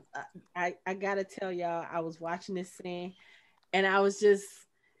 and I gotta tell y'all, I was watching this scene, and I was just,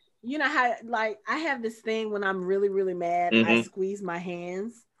 you know how like I have this thing when I'm really really mad, I squeeze my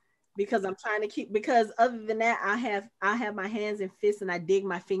hands because I'm trying to keep. Because other than that, I have my hands in fists, and I dig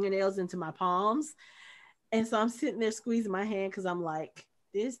my fingernails into my palms, and so I'm sitting there squeezing my hand because I'm like,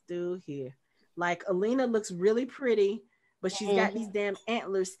 this dude here, like Alina looks really pretty, but she's got these damn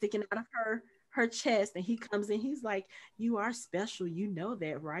antlers sticking out of her chest, and he comes in, he's like, you are special, you know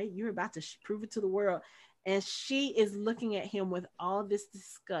that, right? You're about to prove it to the world. And she is looking at him with all this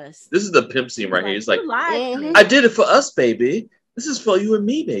disgust. This is the pimp scene right here. He's like, I did it for us, baby. This is for you and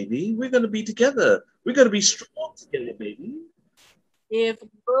me, baby. We're gonna be together. We're gonna be strong together, baby. If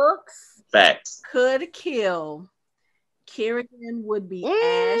books facts could kill, Kirigan would be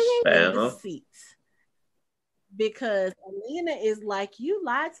ash in the seat. Because Alina is like, you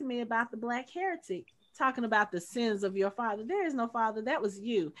lied to me about the black heretic, talking about the sins of your father. There is no father. That was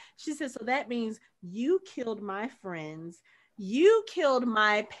you. She said, so that means you killed my friends. You killed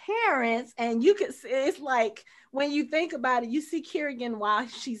my parents. And you could, it's like, when you think about it, you see Kirigan while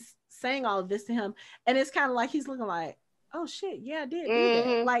she's saying all of this to him. And it's kind of like, he's looking like, oh shit, yeah, I did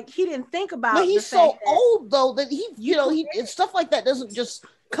do that. Like, he didn't think about but he's so old though that he, stuff like that doesn't just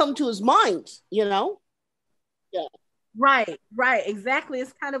come to his mind, Yeah. Right, exactly.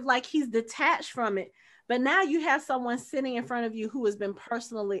 It's kind of like he's detached from it. But now you have someone sitting in front of you who has been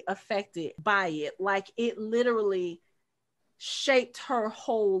personally affected by it. Like, it literally shaped her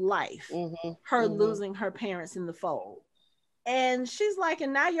whole life, her losing her parents in the fold. And she's like,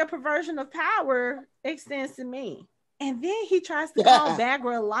 and now your perversion of power extends to me. And then he tries to call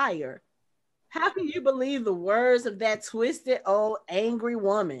Bagra a liar. How can you believe the words of that twisted old angry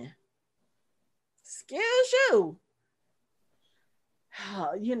woman? Excuse you.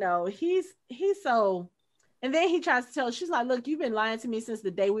 He's so. And then he tries to tell her, she's like, look, you've been lying to me since the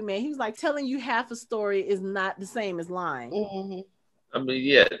day we met. He was like, telling you half a story is not the same as lying. I mean,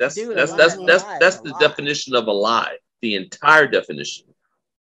 yeah, that's the definition of a lie. The entire definition.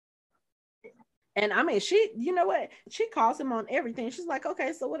 And I mean, she, you know what? She calls him on everything. She's like,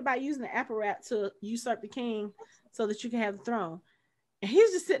 okay, so what about using the apparat to usurp the king so that you can have the throne? And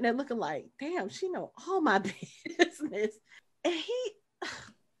he's just sitting there looking like, damn, she know all my business. And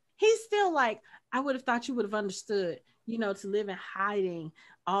he's still like, I would have thought you would have understood, to live in hiding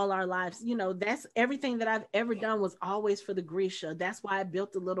all our lives. That's everything that I've ever done was always for the Grisha. That's why I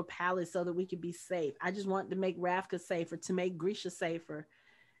built the little palace so that we could be safe. I just wanted to make Ravka safer, to make Grisha safer.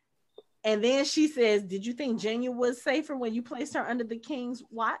 And then she says, did you think Genya was safer when you placed her under the king's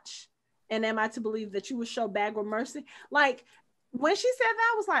watch? And am I to believe that you would show backward mercy? Like, when she said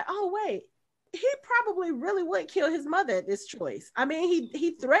that, I was like, oh, wait, he probably really would kill his mother at this choice. I mean,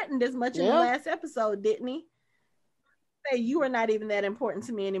 he threatened as much in the last episode, didn't he? Say, you are not even that important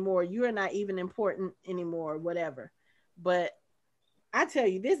to me anymore. You are not even important anymore, whatever. But I tell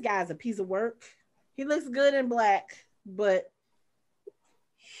you, this guy's a piece of work. He looks good in black, but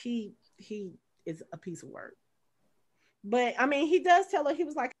he is a piece of work. But I mean, he does tell her, he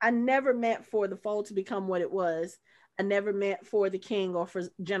was like, I never meant for the fold to become what it was. I never meant for the king or for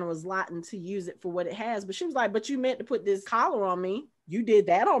General Zlatan to use it for what it has. But she was like, but you meant to put this collar on me. You did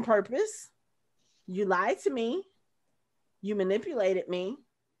that on purpose. You lied to me. You manipulated me.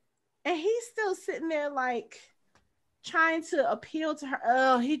 And he's still sitting there like trying to appeal to her.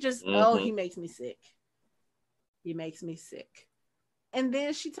 Oh, he just, he makes me sick. He makes me sick. And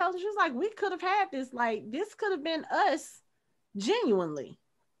then she tells her, she was like, we could have had this. Like, this could have been us genuinely.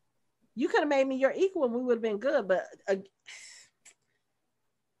 You could have made me your equal and we would have been good. But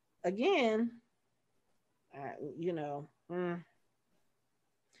again,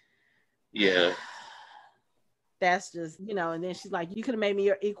 Yeah. That's just, and then she's like, you could have made me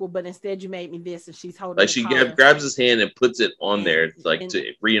your equal, but instead you made me this. And she's holding like she grabs his hand and puts it on there, like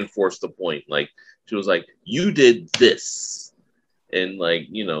to reinforce the point. Like she was like, you did this. And like,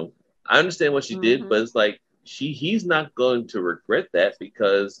 I understand what she did, but it's like, he's not going to regret that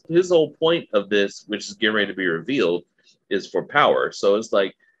because his whole point of this, which is getting ready to be revealed, is for power. So it's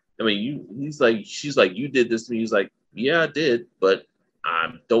like, I mean, she's like, you did this to me. He's like, yeah, I did, but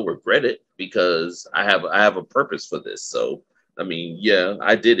I don't regret it because I have a purpose for this. So, I mean, yeah,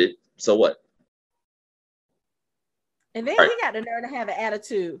 I did it. So what? And then he got the nerve to have an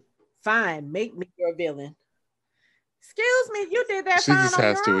attitude. Fine, make me your villain. Excuse me, you did that. She just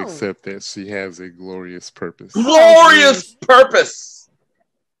has to accept that she has a glorious purpose. Glorious purpose.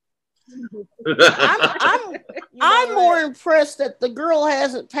 I'm more impressed that the girl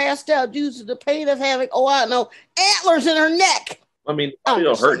hasn't passed out due to the pain of having, antlers in her neck. I mean, they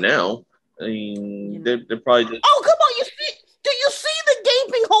don't hurt now. I mean, they're probably just... Oh, come on. Do you see the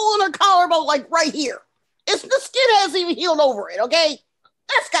gaping hole in her collarbone, like right here? The skin hasn't even healed over it, okay?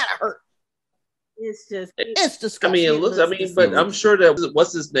 That's gotta hurt. It's disgusting. I mean, but I'm sure that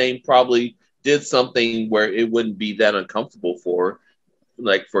what's his name probably did something where it wouldn't be that uncomfortable for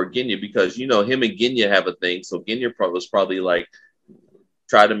Genya, because him and Genya have a thing. So Genya was probably like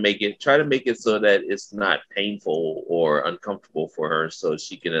try to make it so that it's not painful or uncomfortable for her, so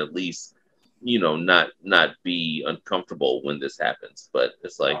she can at least not be uncomfortable when this happens. But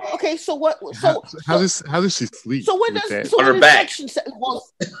it's like, okay, so what? How does she sleep? So when when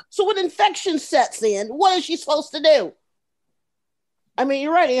infection sets in, what is she supposed to do? I mean,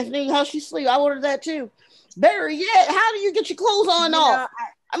 you're right, Anthony. How she sleep? I ordered that too. Better yet, how do you get your clothes on and off?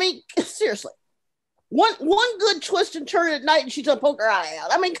 I mean, seriously, one good twist and turn at night, and she's gonna poke her eye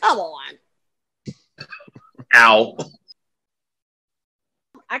out. I mean, come on. Ow.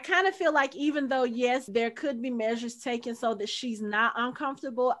 I kind of feel like even though, yes, there could be measures taken so that she's not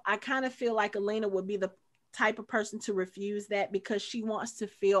uncomfortable, I kind of feel like Alina would be the type of person to refuse that because she wants to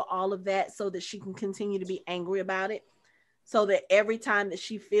feel all of that so that she can continue to be angry about it. So that every time that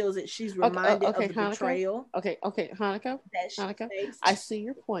she feels it, she's reminded of the betrayal. Okay, Hanukkah, I see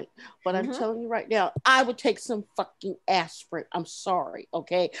your point, but I'm telling you right now, I would take some fucking aspirin. I'm sorry,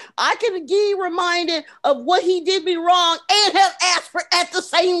 okay? I can be reminded of what he did me wrong and have aspirin at the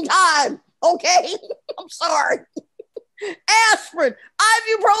same time, okay? I'm sorry. Aspirin,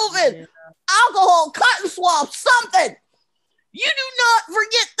 ibuprofen, alcohol, cotton swab, something. You do not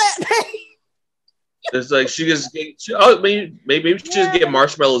forget that pain. It's like maybe she just get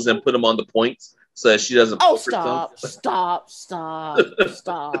marshmallows and put them on the points so that she doesn't. Oh, stop!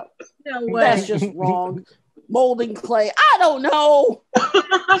 No, that's just wrong. Molding clay. I don't know.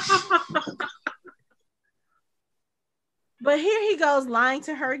 But here he goes lying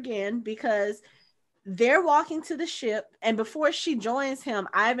to her again because they're walking to the ship, and before she joins him,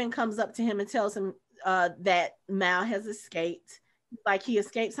 Ivan comes up to him and tells him that Mal has escaped. Like he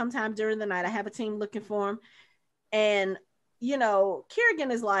escaped sometime during the night. I have a team looking for him. And,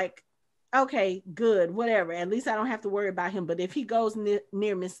 Kirigan is like, okay, good, whatever. At least I don't have to worry about him. But if he goes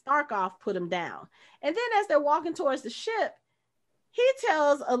near Miss Starkov, put him down. And then as they're walking towards the ship, he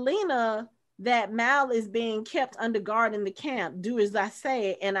tells Alina that Mal is being kept under guard in the camp. Do as I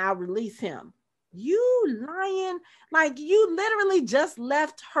say, and I'll release him. You lying. Like, you literally just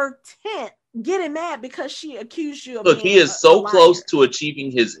left her tent getting mad because she accused you of Look, he is so close to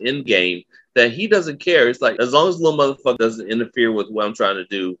achieving his end game that he doesn't care. It's like, as long as little motherfucker doesn't interfere with what I'm trying to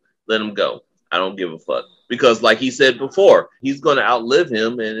do, let him go. I don't give a fuck because, like he said before, he's going to outlive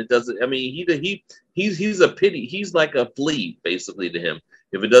him, and it doesn't. I mean, he's a pity. He's like a flea basically to him.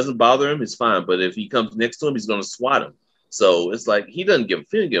 If it doesn't bother him, it's fine. But if he comes next to him, he's going to swat him. So it's like he doesn't give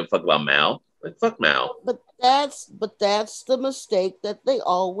a fuck about Mal. Like fuck Mal. But that's the mistake that they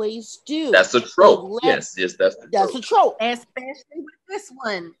always do. That's a trope. Yes, that's a trope. Especially with this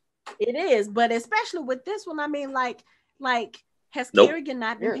one, it is. But especially with this one, I mean, like has Kirigan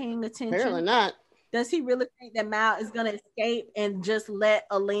not been paying attention? Apparently not. Does he really think that Mal is going to escape and just let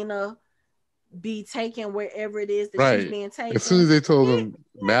Alina be taken wherever it is that she's being taken? As soon as they told him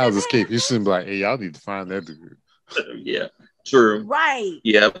Mal's escape, he shouldn't be like, "Hey, y'all need to find that dude." Yeah, true. Right.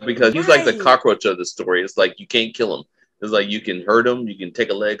 Yeah, because he's like the cockroach of the story. It's like you can't kill him. It's like you can hurt him, you can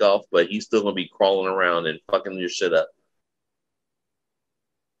take a leg off, but he's still gonna be crawling around and fucking your shit up.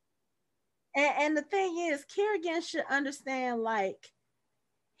 And the thing is, Kirigan should understand, like,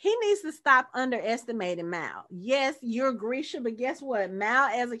 he needs to stop underestimating Mal. Yes, you're Grisha, but guess what? Mal,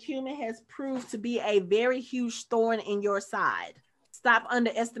 as a human, has proved to be a very huge thorn in your side. Stop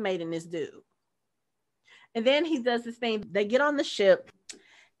underestimating this dude. And then he does this thing. They get on the ship,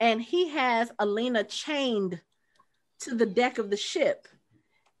 and he has Alina chained to the deck of the ship.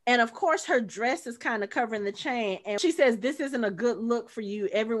 And of course, her dress is kind of covering the chain. And she says, "This isn't a good look for you.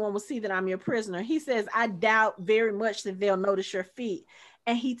 Everyone will see that I'm your prisoner." He says, "I doubt very much that they'll notice your feet."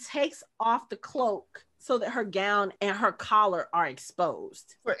 And he takes off the cloak so that her gown and her collar are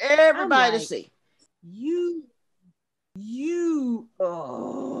exposed. For everybody to see.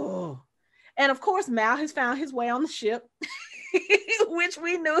 Oh. And of course, Mal has found his way on the ship, which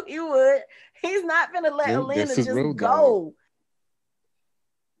we knew he would. He's not going to let Alina just go. Dog.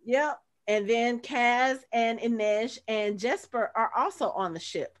 Yep. And then Kaz and Inej and Jesper are also on the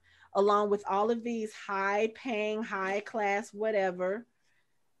ship, along with all of these high-paying, high-class, whatever.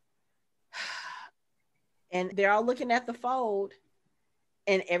 And they're all looking at the fold,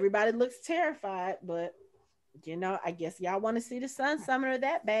 and everybody looks terrified. But, you know, I guess y'all want to see the Sun Summoner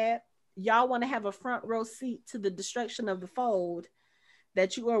that bad. Y'all want to have a front row seat to the destruction of the fold,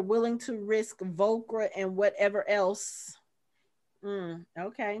 that you are willing to risk Volcra and whatever else.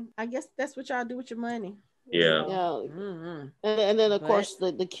 Okay, I guess that's what y'all do with your money. Yeah. Mm-hmm. And then of course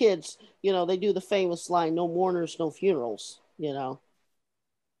the kids, you know, they do the famous line, "No mourners, no funerals," you know.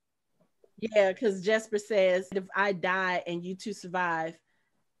 Yeah, because Jesper says, "If I die and you two survive,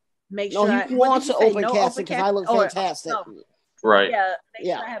 make sure." He wants an open casket because I look fantastic. Right. Yeah, make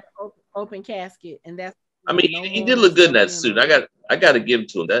sure I have an open casket, and that's. I mean, he did look good in that suit. I got to give it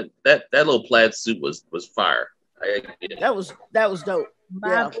to him. That little plaid suit was fire. That was dope.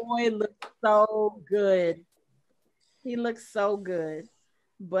 My boy looked so good. He looks so good.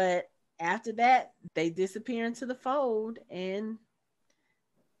 But after that, they disappear into the fold, and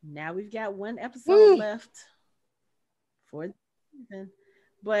now we've got one episode left for the season.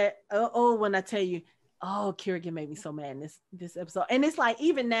 But when I tell you, Kirigan made me so mad in this episode. And it's like,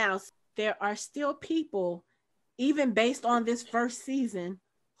 even now, there are still people, even based on this first season,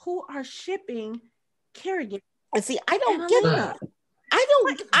 who are shipping Kirigan. And see, I don't get that.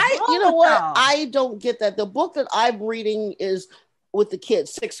 You know what? I don't get that. The book that I'm reading is with the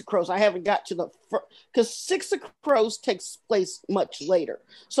kids, Six of Crows. I haven't got to because Six of Crows takes place much later.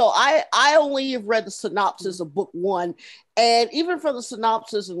 So I only have read the synopsis of book one. And even from the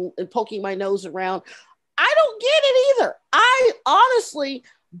synopsis and poking my nose around, I don't get it either. I honestly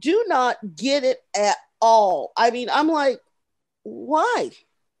do not get it at all. I mean, I'm like, why?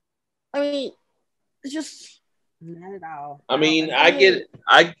 I mean, it's just... Not at all. I mean, I get it.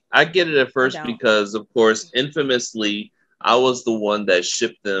 I get it at first because, of course, infamously, I was the one that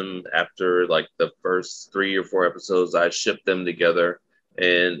shipped them after like the first 3 or 4 episodes. I shipped them together,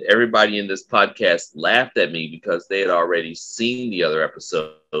 and everybody in this podcast laughed at me because they had already seen the other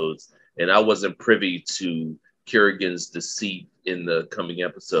episodes, and I wasn't privy to Kirigan's deceit in the coming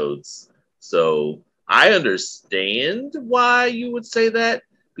episodes. So I understand why you would say that,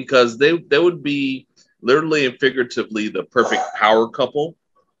 because they would be literally and figuratively the perfect power couple,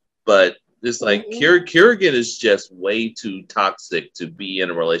 but it's like Kirigan is just way too toxic to be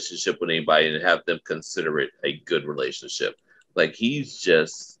in a relationship with anybody and have them consider it a good relationship. Like he's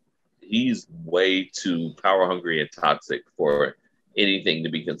way too power hungry and toxic for anything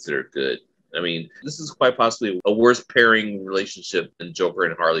to be considered good. I mean, this is quite possibly a worse pairing relationship than Joker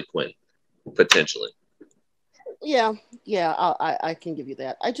and Harley Quinn, potentially. Yeah, I can give you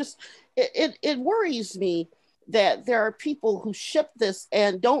that. I just, it worries me that there are people who ship this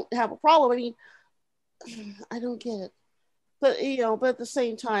and don't have a problem. I mean, I don't get it. But, but at the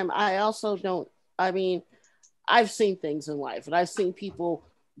same time, I also don't, I mean, I've seen things in life, and I've seen people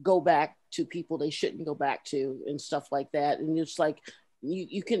go back to people they shouldn't go back to and stuff like that. And it's like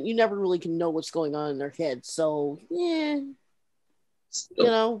you never really can know what's going on in their head. So yeah,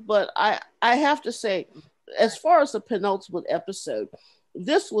 but I have to say, as far as the penultimate episode,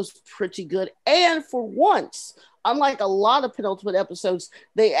 this was pretty good. And for once, unlike a lot of penultimate episodes,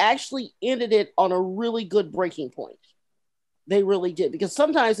 they actually ended it on a really good breaking point. They really did, because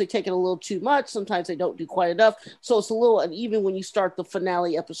sometimes they take it a little too much. Sometimes they don't do quite enough. So it's a little uneven when you start the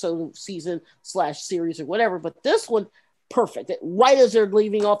finale episode of season/series or whatever. But this one, perfect. Right as they're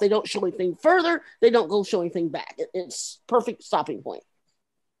leaving off, they don't show anything further. They don't go show anything back. It's perfect stopping point.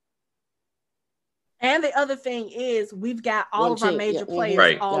 And the other thing is, we've got all of our major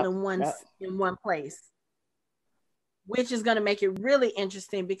players all in one place, which is going to make it really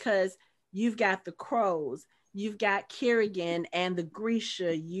interesting, because you've got the Crows, you've got Kirigan and the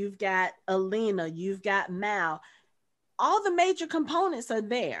Grisha, you've got Alina, you've got Mal. All the major components are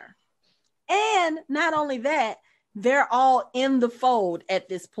there. And not only that, they're all in the fold at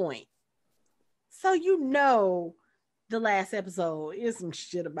this point. So the last episode is some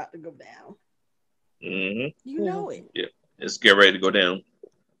shit about to go down. Mm-hmm. You know it. Yeah, it's get ready to go down.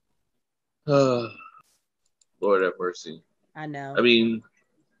 Lord have mercy. I know. I mean,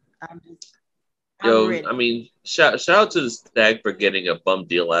 I'm ready. I mean, shout out to the Stag for getting a bum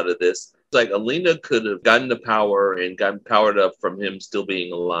deal out of this. It's like Alina could have gotten the power and gotten powered up from him still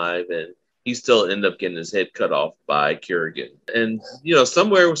being alive, and he still ended up getting his head cut off by Kirigan. And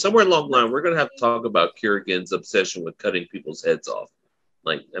somewhere along the line, we're gonna have to talk about Kirigan's obsession with cutting people's heads off.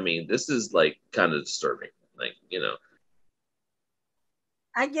 Like, I mean, this is like kind of disturbing. Like,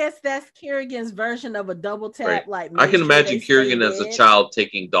 I guess that's Kirigan's version of a double tap. Right. Like, I can imagine Kirigan as a child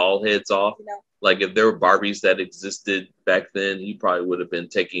taking doll heads off. Like, if there were Barbies that existed back then, he probably would have been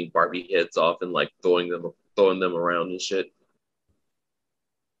taking Barbie heads off and like throwing them around and shit.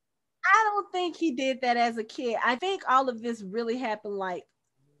 I don't think he did that as a kid. I think all of this really happened, like,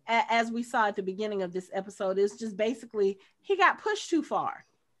 as we saw at the beginning of this episode, is just basically he got pushed too far.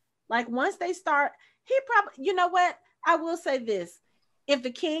 Like, once they start, he probably, you know what? I will say this. If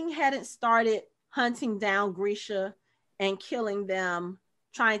the king hadn't started hunting down Grisha and killing them,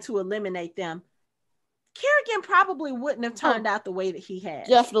 trying to eliminate them, Kirigan probably wouldn't have turned out the way that he had.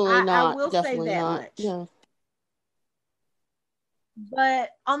 Definitely not. I will say that much. Yeah.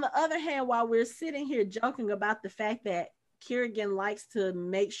 But on the other hand, while we're sitting here joking about the fact that Kirigan likes to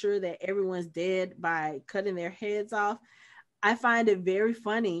make sure that everyone's dead by cutting their heads off, I find it very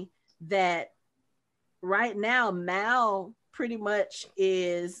funny that right now Mal pretty much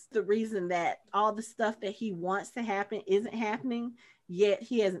is the reason that all the stuff that he wants to happen isn't happening, yet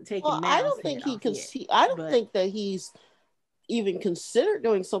he hasn't taken Mal's I don't think I don't think that he's even considered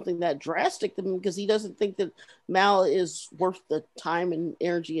doing something that drastic, because he doesn't think that Mal is worth the time and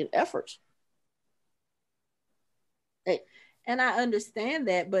energy and effort. And I understand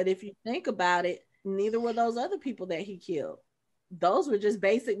that, but if you think about it, neither were those other people that he killed. Those were just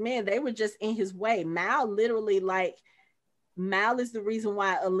basic men. They were just in his way. Mal literally, like, Mal is the reason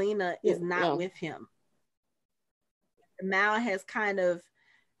why Alina is not with him. Mal has kind of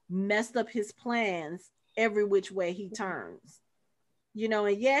messed up his plans every which way he turns. And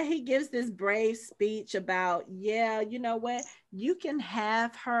he gives this brave speech about, you know what, you can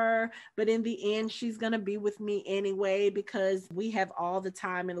have her, but in the end, she's going to be with me anyway, because we have all the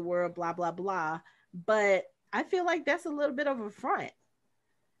time in the world, blah, blah, blah. But I feel like that's a little bit of a front.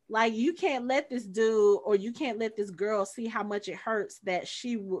 Like, you can't let this dude, or you can't let this girl see how much it hurts that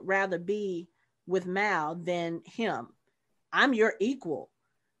she would rather be with Mal than him. I'm your equal.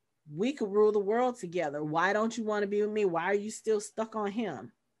 We could rule the world together. Why don't you want to be with me? Why are you still stuck on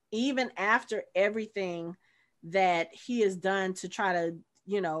him? Even after everything that he has done to try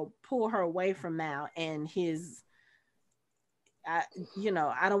to, pull her away from Mal and his, I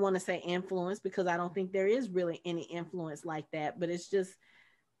don't want to say influence, because I don't think there is really any influence like that, but it's just,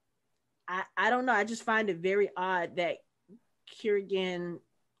 I don't know. I just find it very odd that Kirigan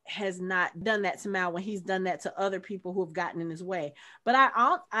has not done that to Mal when he's done that to other people who have gotten in his way. But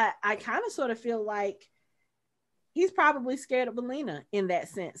I kind of sort of feel like he's probably scared of Alina in that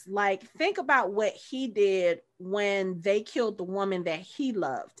sense. Like, think about what he did when they killed the woman that he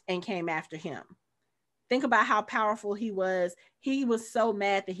loved and came after him. Think about how powerful he was. He was so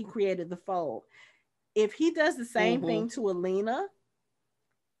mad that he created the fold. If he does the same thing to Alina,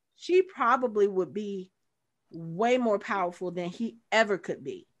 she probably would be way more powerful than he ever could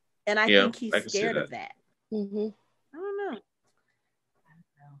be. And I think he's scared of that. I don't know.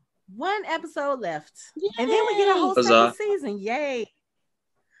 One episode left. Yay! And then we get a whole second season. Yay.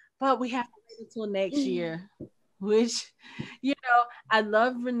 But we have to wait until next year. which, I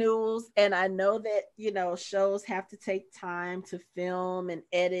love renewals, and I know that, shows have to take time to film and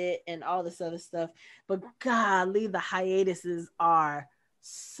edit and all this other stuff. But golly, the hiatuses are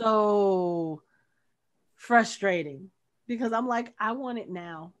so frustrating because I'm like, I want it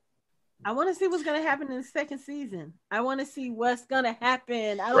now. I want to see what's going to happen in the second season. I want to see what's going to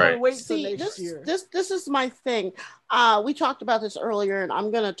happen. I don't want to wait till next year. This is my thing. We talked about this earlier, and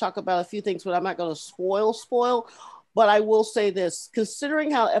I'm going to talk about a few things, but I'm not going to spoil. But I will say this, considering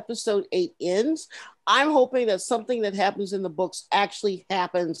how episode 8 ends, I'm hoping that something that happens in the books actually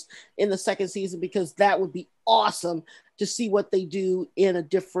happens in the second season, because that would be awesome to see what they do in a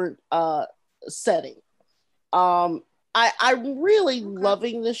different setting. I'm really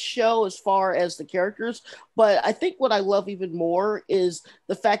loving this show as far as the characters, but I think what I love even more is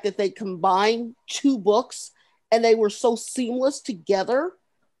the fact that they combined 2 books and they were so seamless together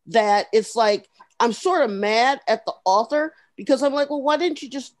that it's like, I'm sort of mad at the author, because I'm like, well, why didn't you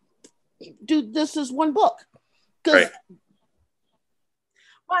just do this as one book? Because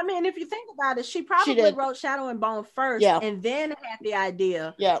well, I mean, if you think about it, she probably wrote Shadow and Bone first, and then had the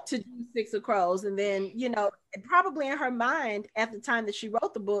idea to do Six of Crows. And then, probably in her mind at the time that she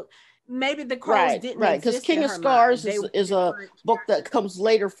wrote the book, maybe the Crows didn't exist. Because King of Scars is a book that comes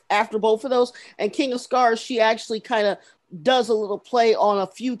later after both of those. And King of Scars, she actually kind of does a little play on a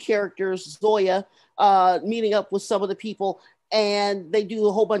few characters, Zoya, meeting up with some of the people, and they do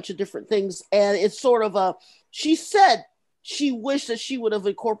a whole bunch of different things. And it's sort of she said she wished that she would have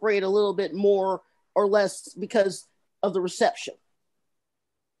incorporated a little bit more or less because of the reception.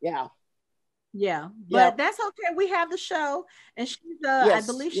 But that's okay. We have the show, and she's I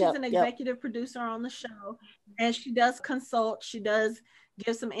believe she's an executive producer on the show, and she does consult, she does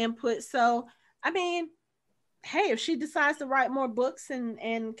give some input. So I mean, hey, if she decides to write more books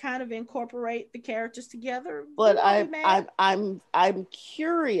and kind of incorporate the characters together, but I'm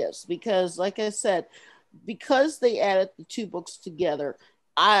curious, because like I said, because they added the 2 books together,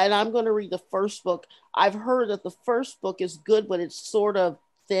 I'm going to read the first book. I've heard that the first book is good, but it's sort of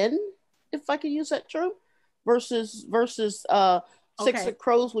thin, if I can use that term, versus Six of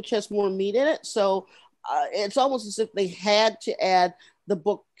Crows, which has more meat in it. So it's almost as if they had to add the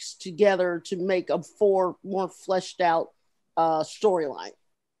books together to make a more fleshed out storyline.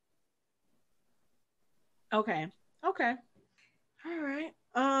 Okay. All right.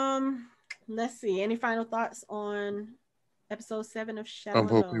 Let's see. Any final thoughts on episode 7 of Shadow and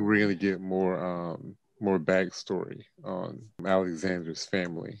Bone? I'm hoping we're going to get more backstory on Alexander's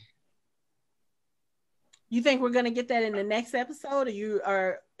family. You think we're going to get that in the next episode,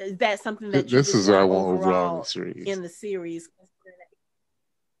 or is that something that this is what I want overall in the series?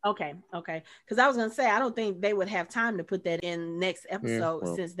 Okay. Because I was going to say, I don't think they would have time to put that in next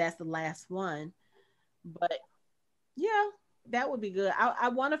episode since that's the last one. But yeah, that would be good. I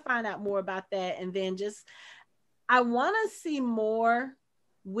want to find out more about that, and then I want to see more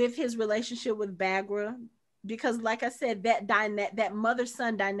with his relationship with Bagra, because like I said, that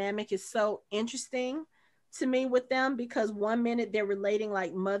mother-son dynamic is so interesting to me with them, because one minute they're relating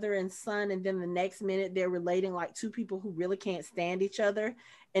like mother and son, and then the next minute they're relating like 2 people who really can't stand each other.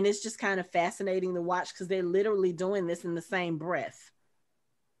 And it's just kind of fascinating to watch, because they're literally doing this in the same breath.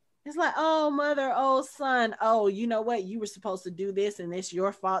 It's like, oh, mother, oh, son, oh, you know what? You were supposed to do this, and it's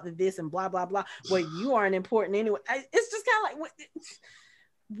your fault that this, and blah, blah, blah. Well, you aren't important anyway. It's just kind of like,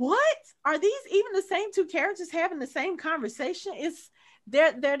 what? Are these even the same 2 characters having the same conversation? It's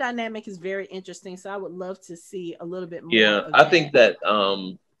their dynamic is very interesting. So I would love to see a little bit more. Yeah, I think that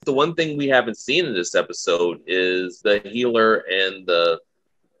the one thing we haven't seen in this episode is the healer and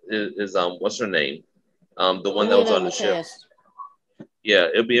what's her name? The one that was on the ship. Yeah,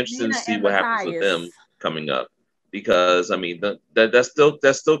 it'll be interesting to see what happens with them coming up, because I mean that's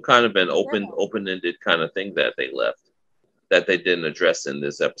still kind of an open-ended kind of thing that they left, that they didn't address in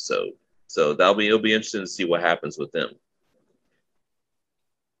this episode. So it'll be interesting to see what happens with them.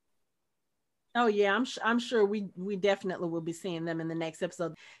 Oh yeah, I'm sure we definitely will be seeing them in the next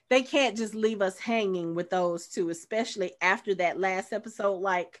episode. They can't just leave us hanging with those 2, especially after that last episode.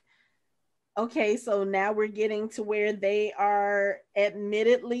 Like, okay, so now we're getting to where they are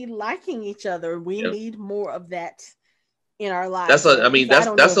admittedly liking each other. We need more of that in our lives.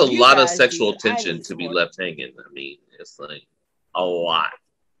 That's a lot of sexual tension to be left hanging. I mean, it's like a lot.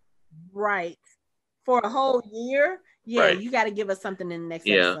 Right. For a whole year. Yeah, right. You got to give us something in the next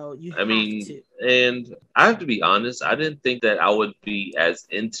episode. And I have to be honest, I didn't think that I would be as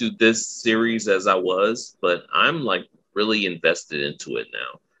into this series as I was, but I'm like really invested into it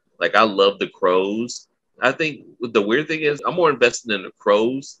now. Like, I love the Crows. I think the weird thing is I'm more invested in the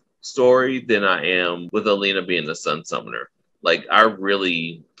Crows story than I am with Alina being the Sun Summoner. Like I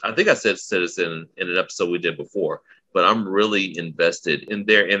think I said this in an episode we did before, but I'm really invested in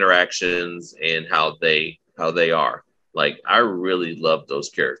their interactions and how they are. Like I really love those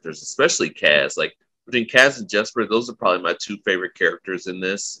characters, especially Kaz. Like between Kaz and Jesper, those are probably my two favorite characters in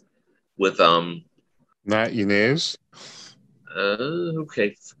this. With not Inez.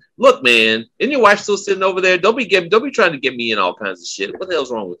 Okay. Look, man, and your wife still sitting over there. Don't be trying to get me in all kinds of shit. What the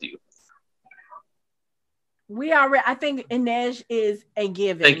hell's wrong with you? I think Inez is a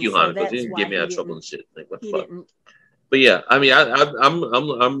given. Thank you, Hannah, because you didn't get me out of trouble and shit. Like what the fuck? But yeah, I mean,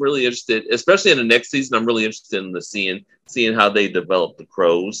 I'm really interested, especially in the next season. I'm really interested in seeing how they develop the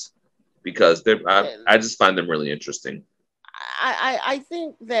crows, because I just find them really interesting. I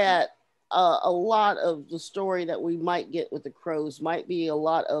think that a lot of the story that we might get with the crows might be a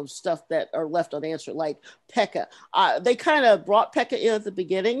lot of stuff that are left unanswered, like Pekka. They kind of brought Pekka in at the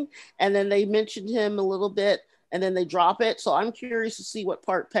beginning, and then they mentioned him a little bit, and then they drop it. So I'm curious to see what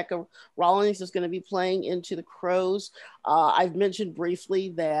part Pekka Rawlings is going to be playing into the crows. I've mentioned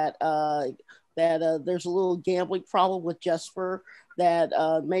briefly that there's a little gambling problem with Jesper that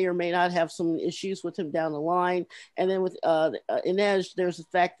may or may not have some issues with him down the line. And then with Inez, there's the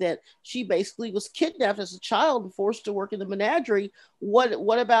fact that she basically was kidnapped as a child and forced to work in the menagerie.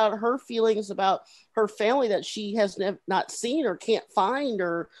 What about her feelings about her family that she has not seen or can't find,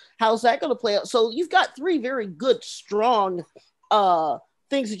 or how's that going to play out? So you've got three very good, strong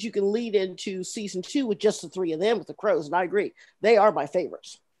things that you can lead into season 2 with just the three of them with the crows. And I agree, they are my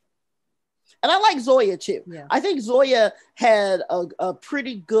favorites. And I like Zoya too. Yeah. I think Zoya had a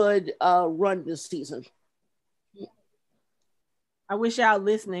pretty good run this season. I wish y'all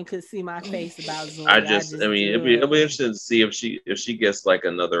listening could see my face about Zoya. I mean, it'll be interesting to see if she gets like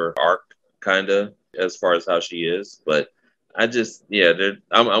another arc, kind of, as far as how she is. But I'm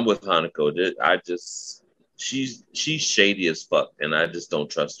with Hanako. She's shady as fuck, and I just don't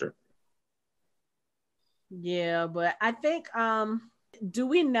trust her. Yeah, but I think do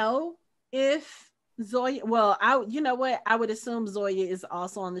we know if Zoya, well, you know what? I would assume Zoya is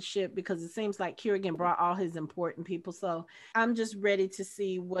also on the ship, because it seems like Kirigan brought all his important people. So I'm just ready to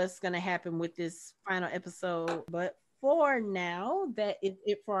see what's going to happen with this final episode. But for now, that is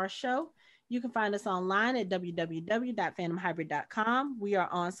it for our show. You can find us online at www.fandomhybrid.com. We are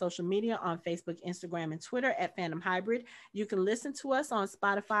on social media on Facebook, Instagram, and Twitter at Fandom Hybrid. You can listen to us on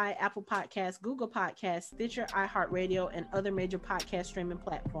Spotify, Apple Podcasts, Google Podcasts, Stitcher, iHeartRadio, and other major podcast streaming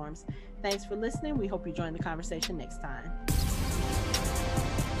platforms. Thanks for listening. We hope you join the conversation next time.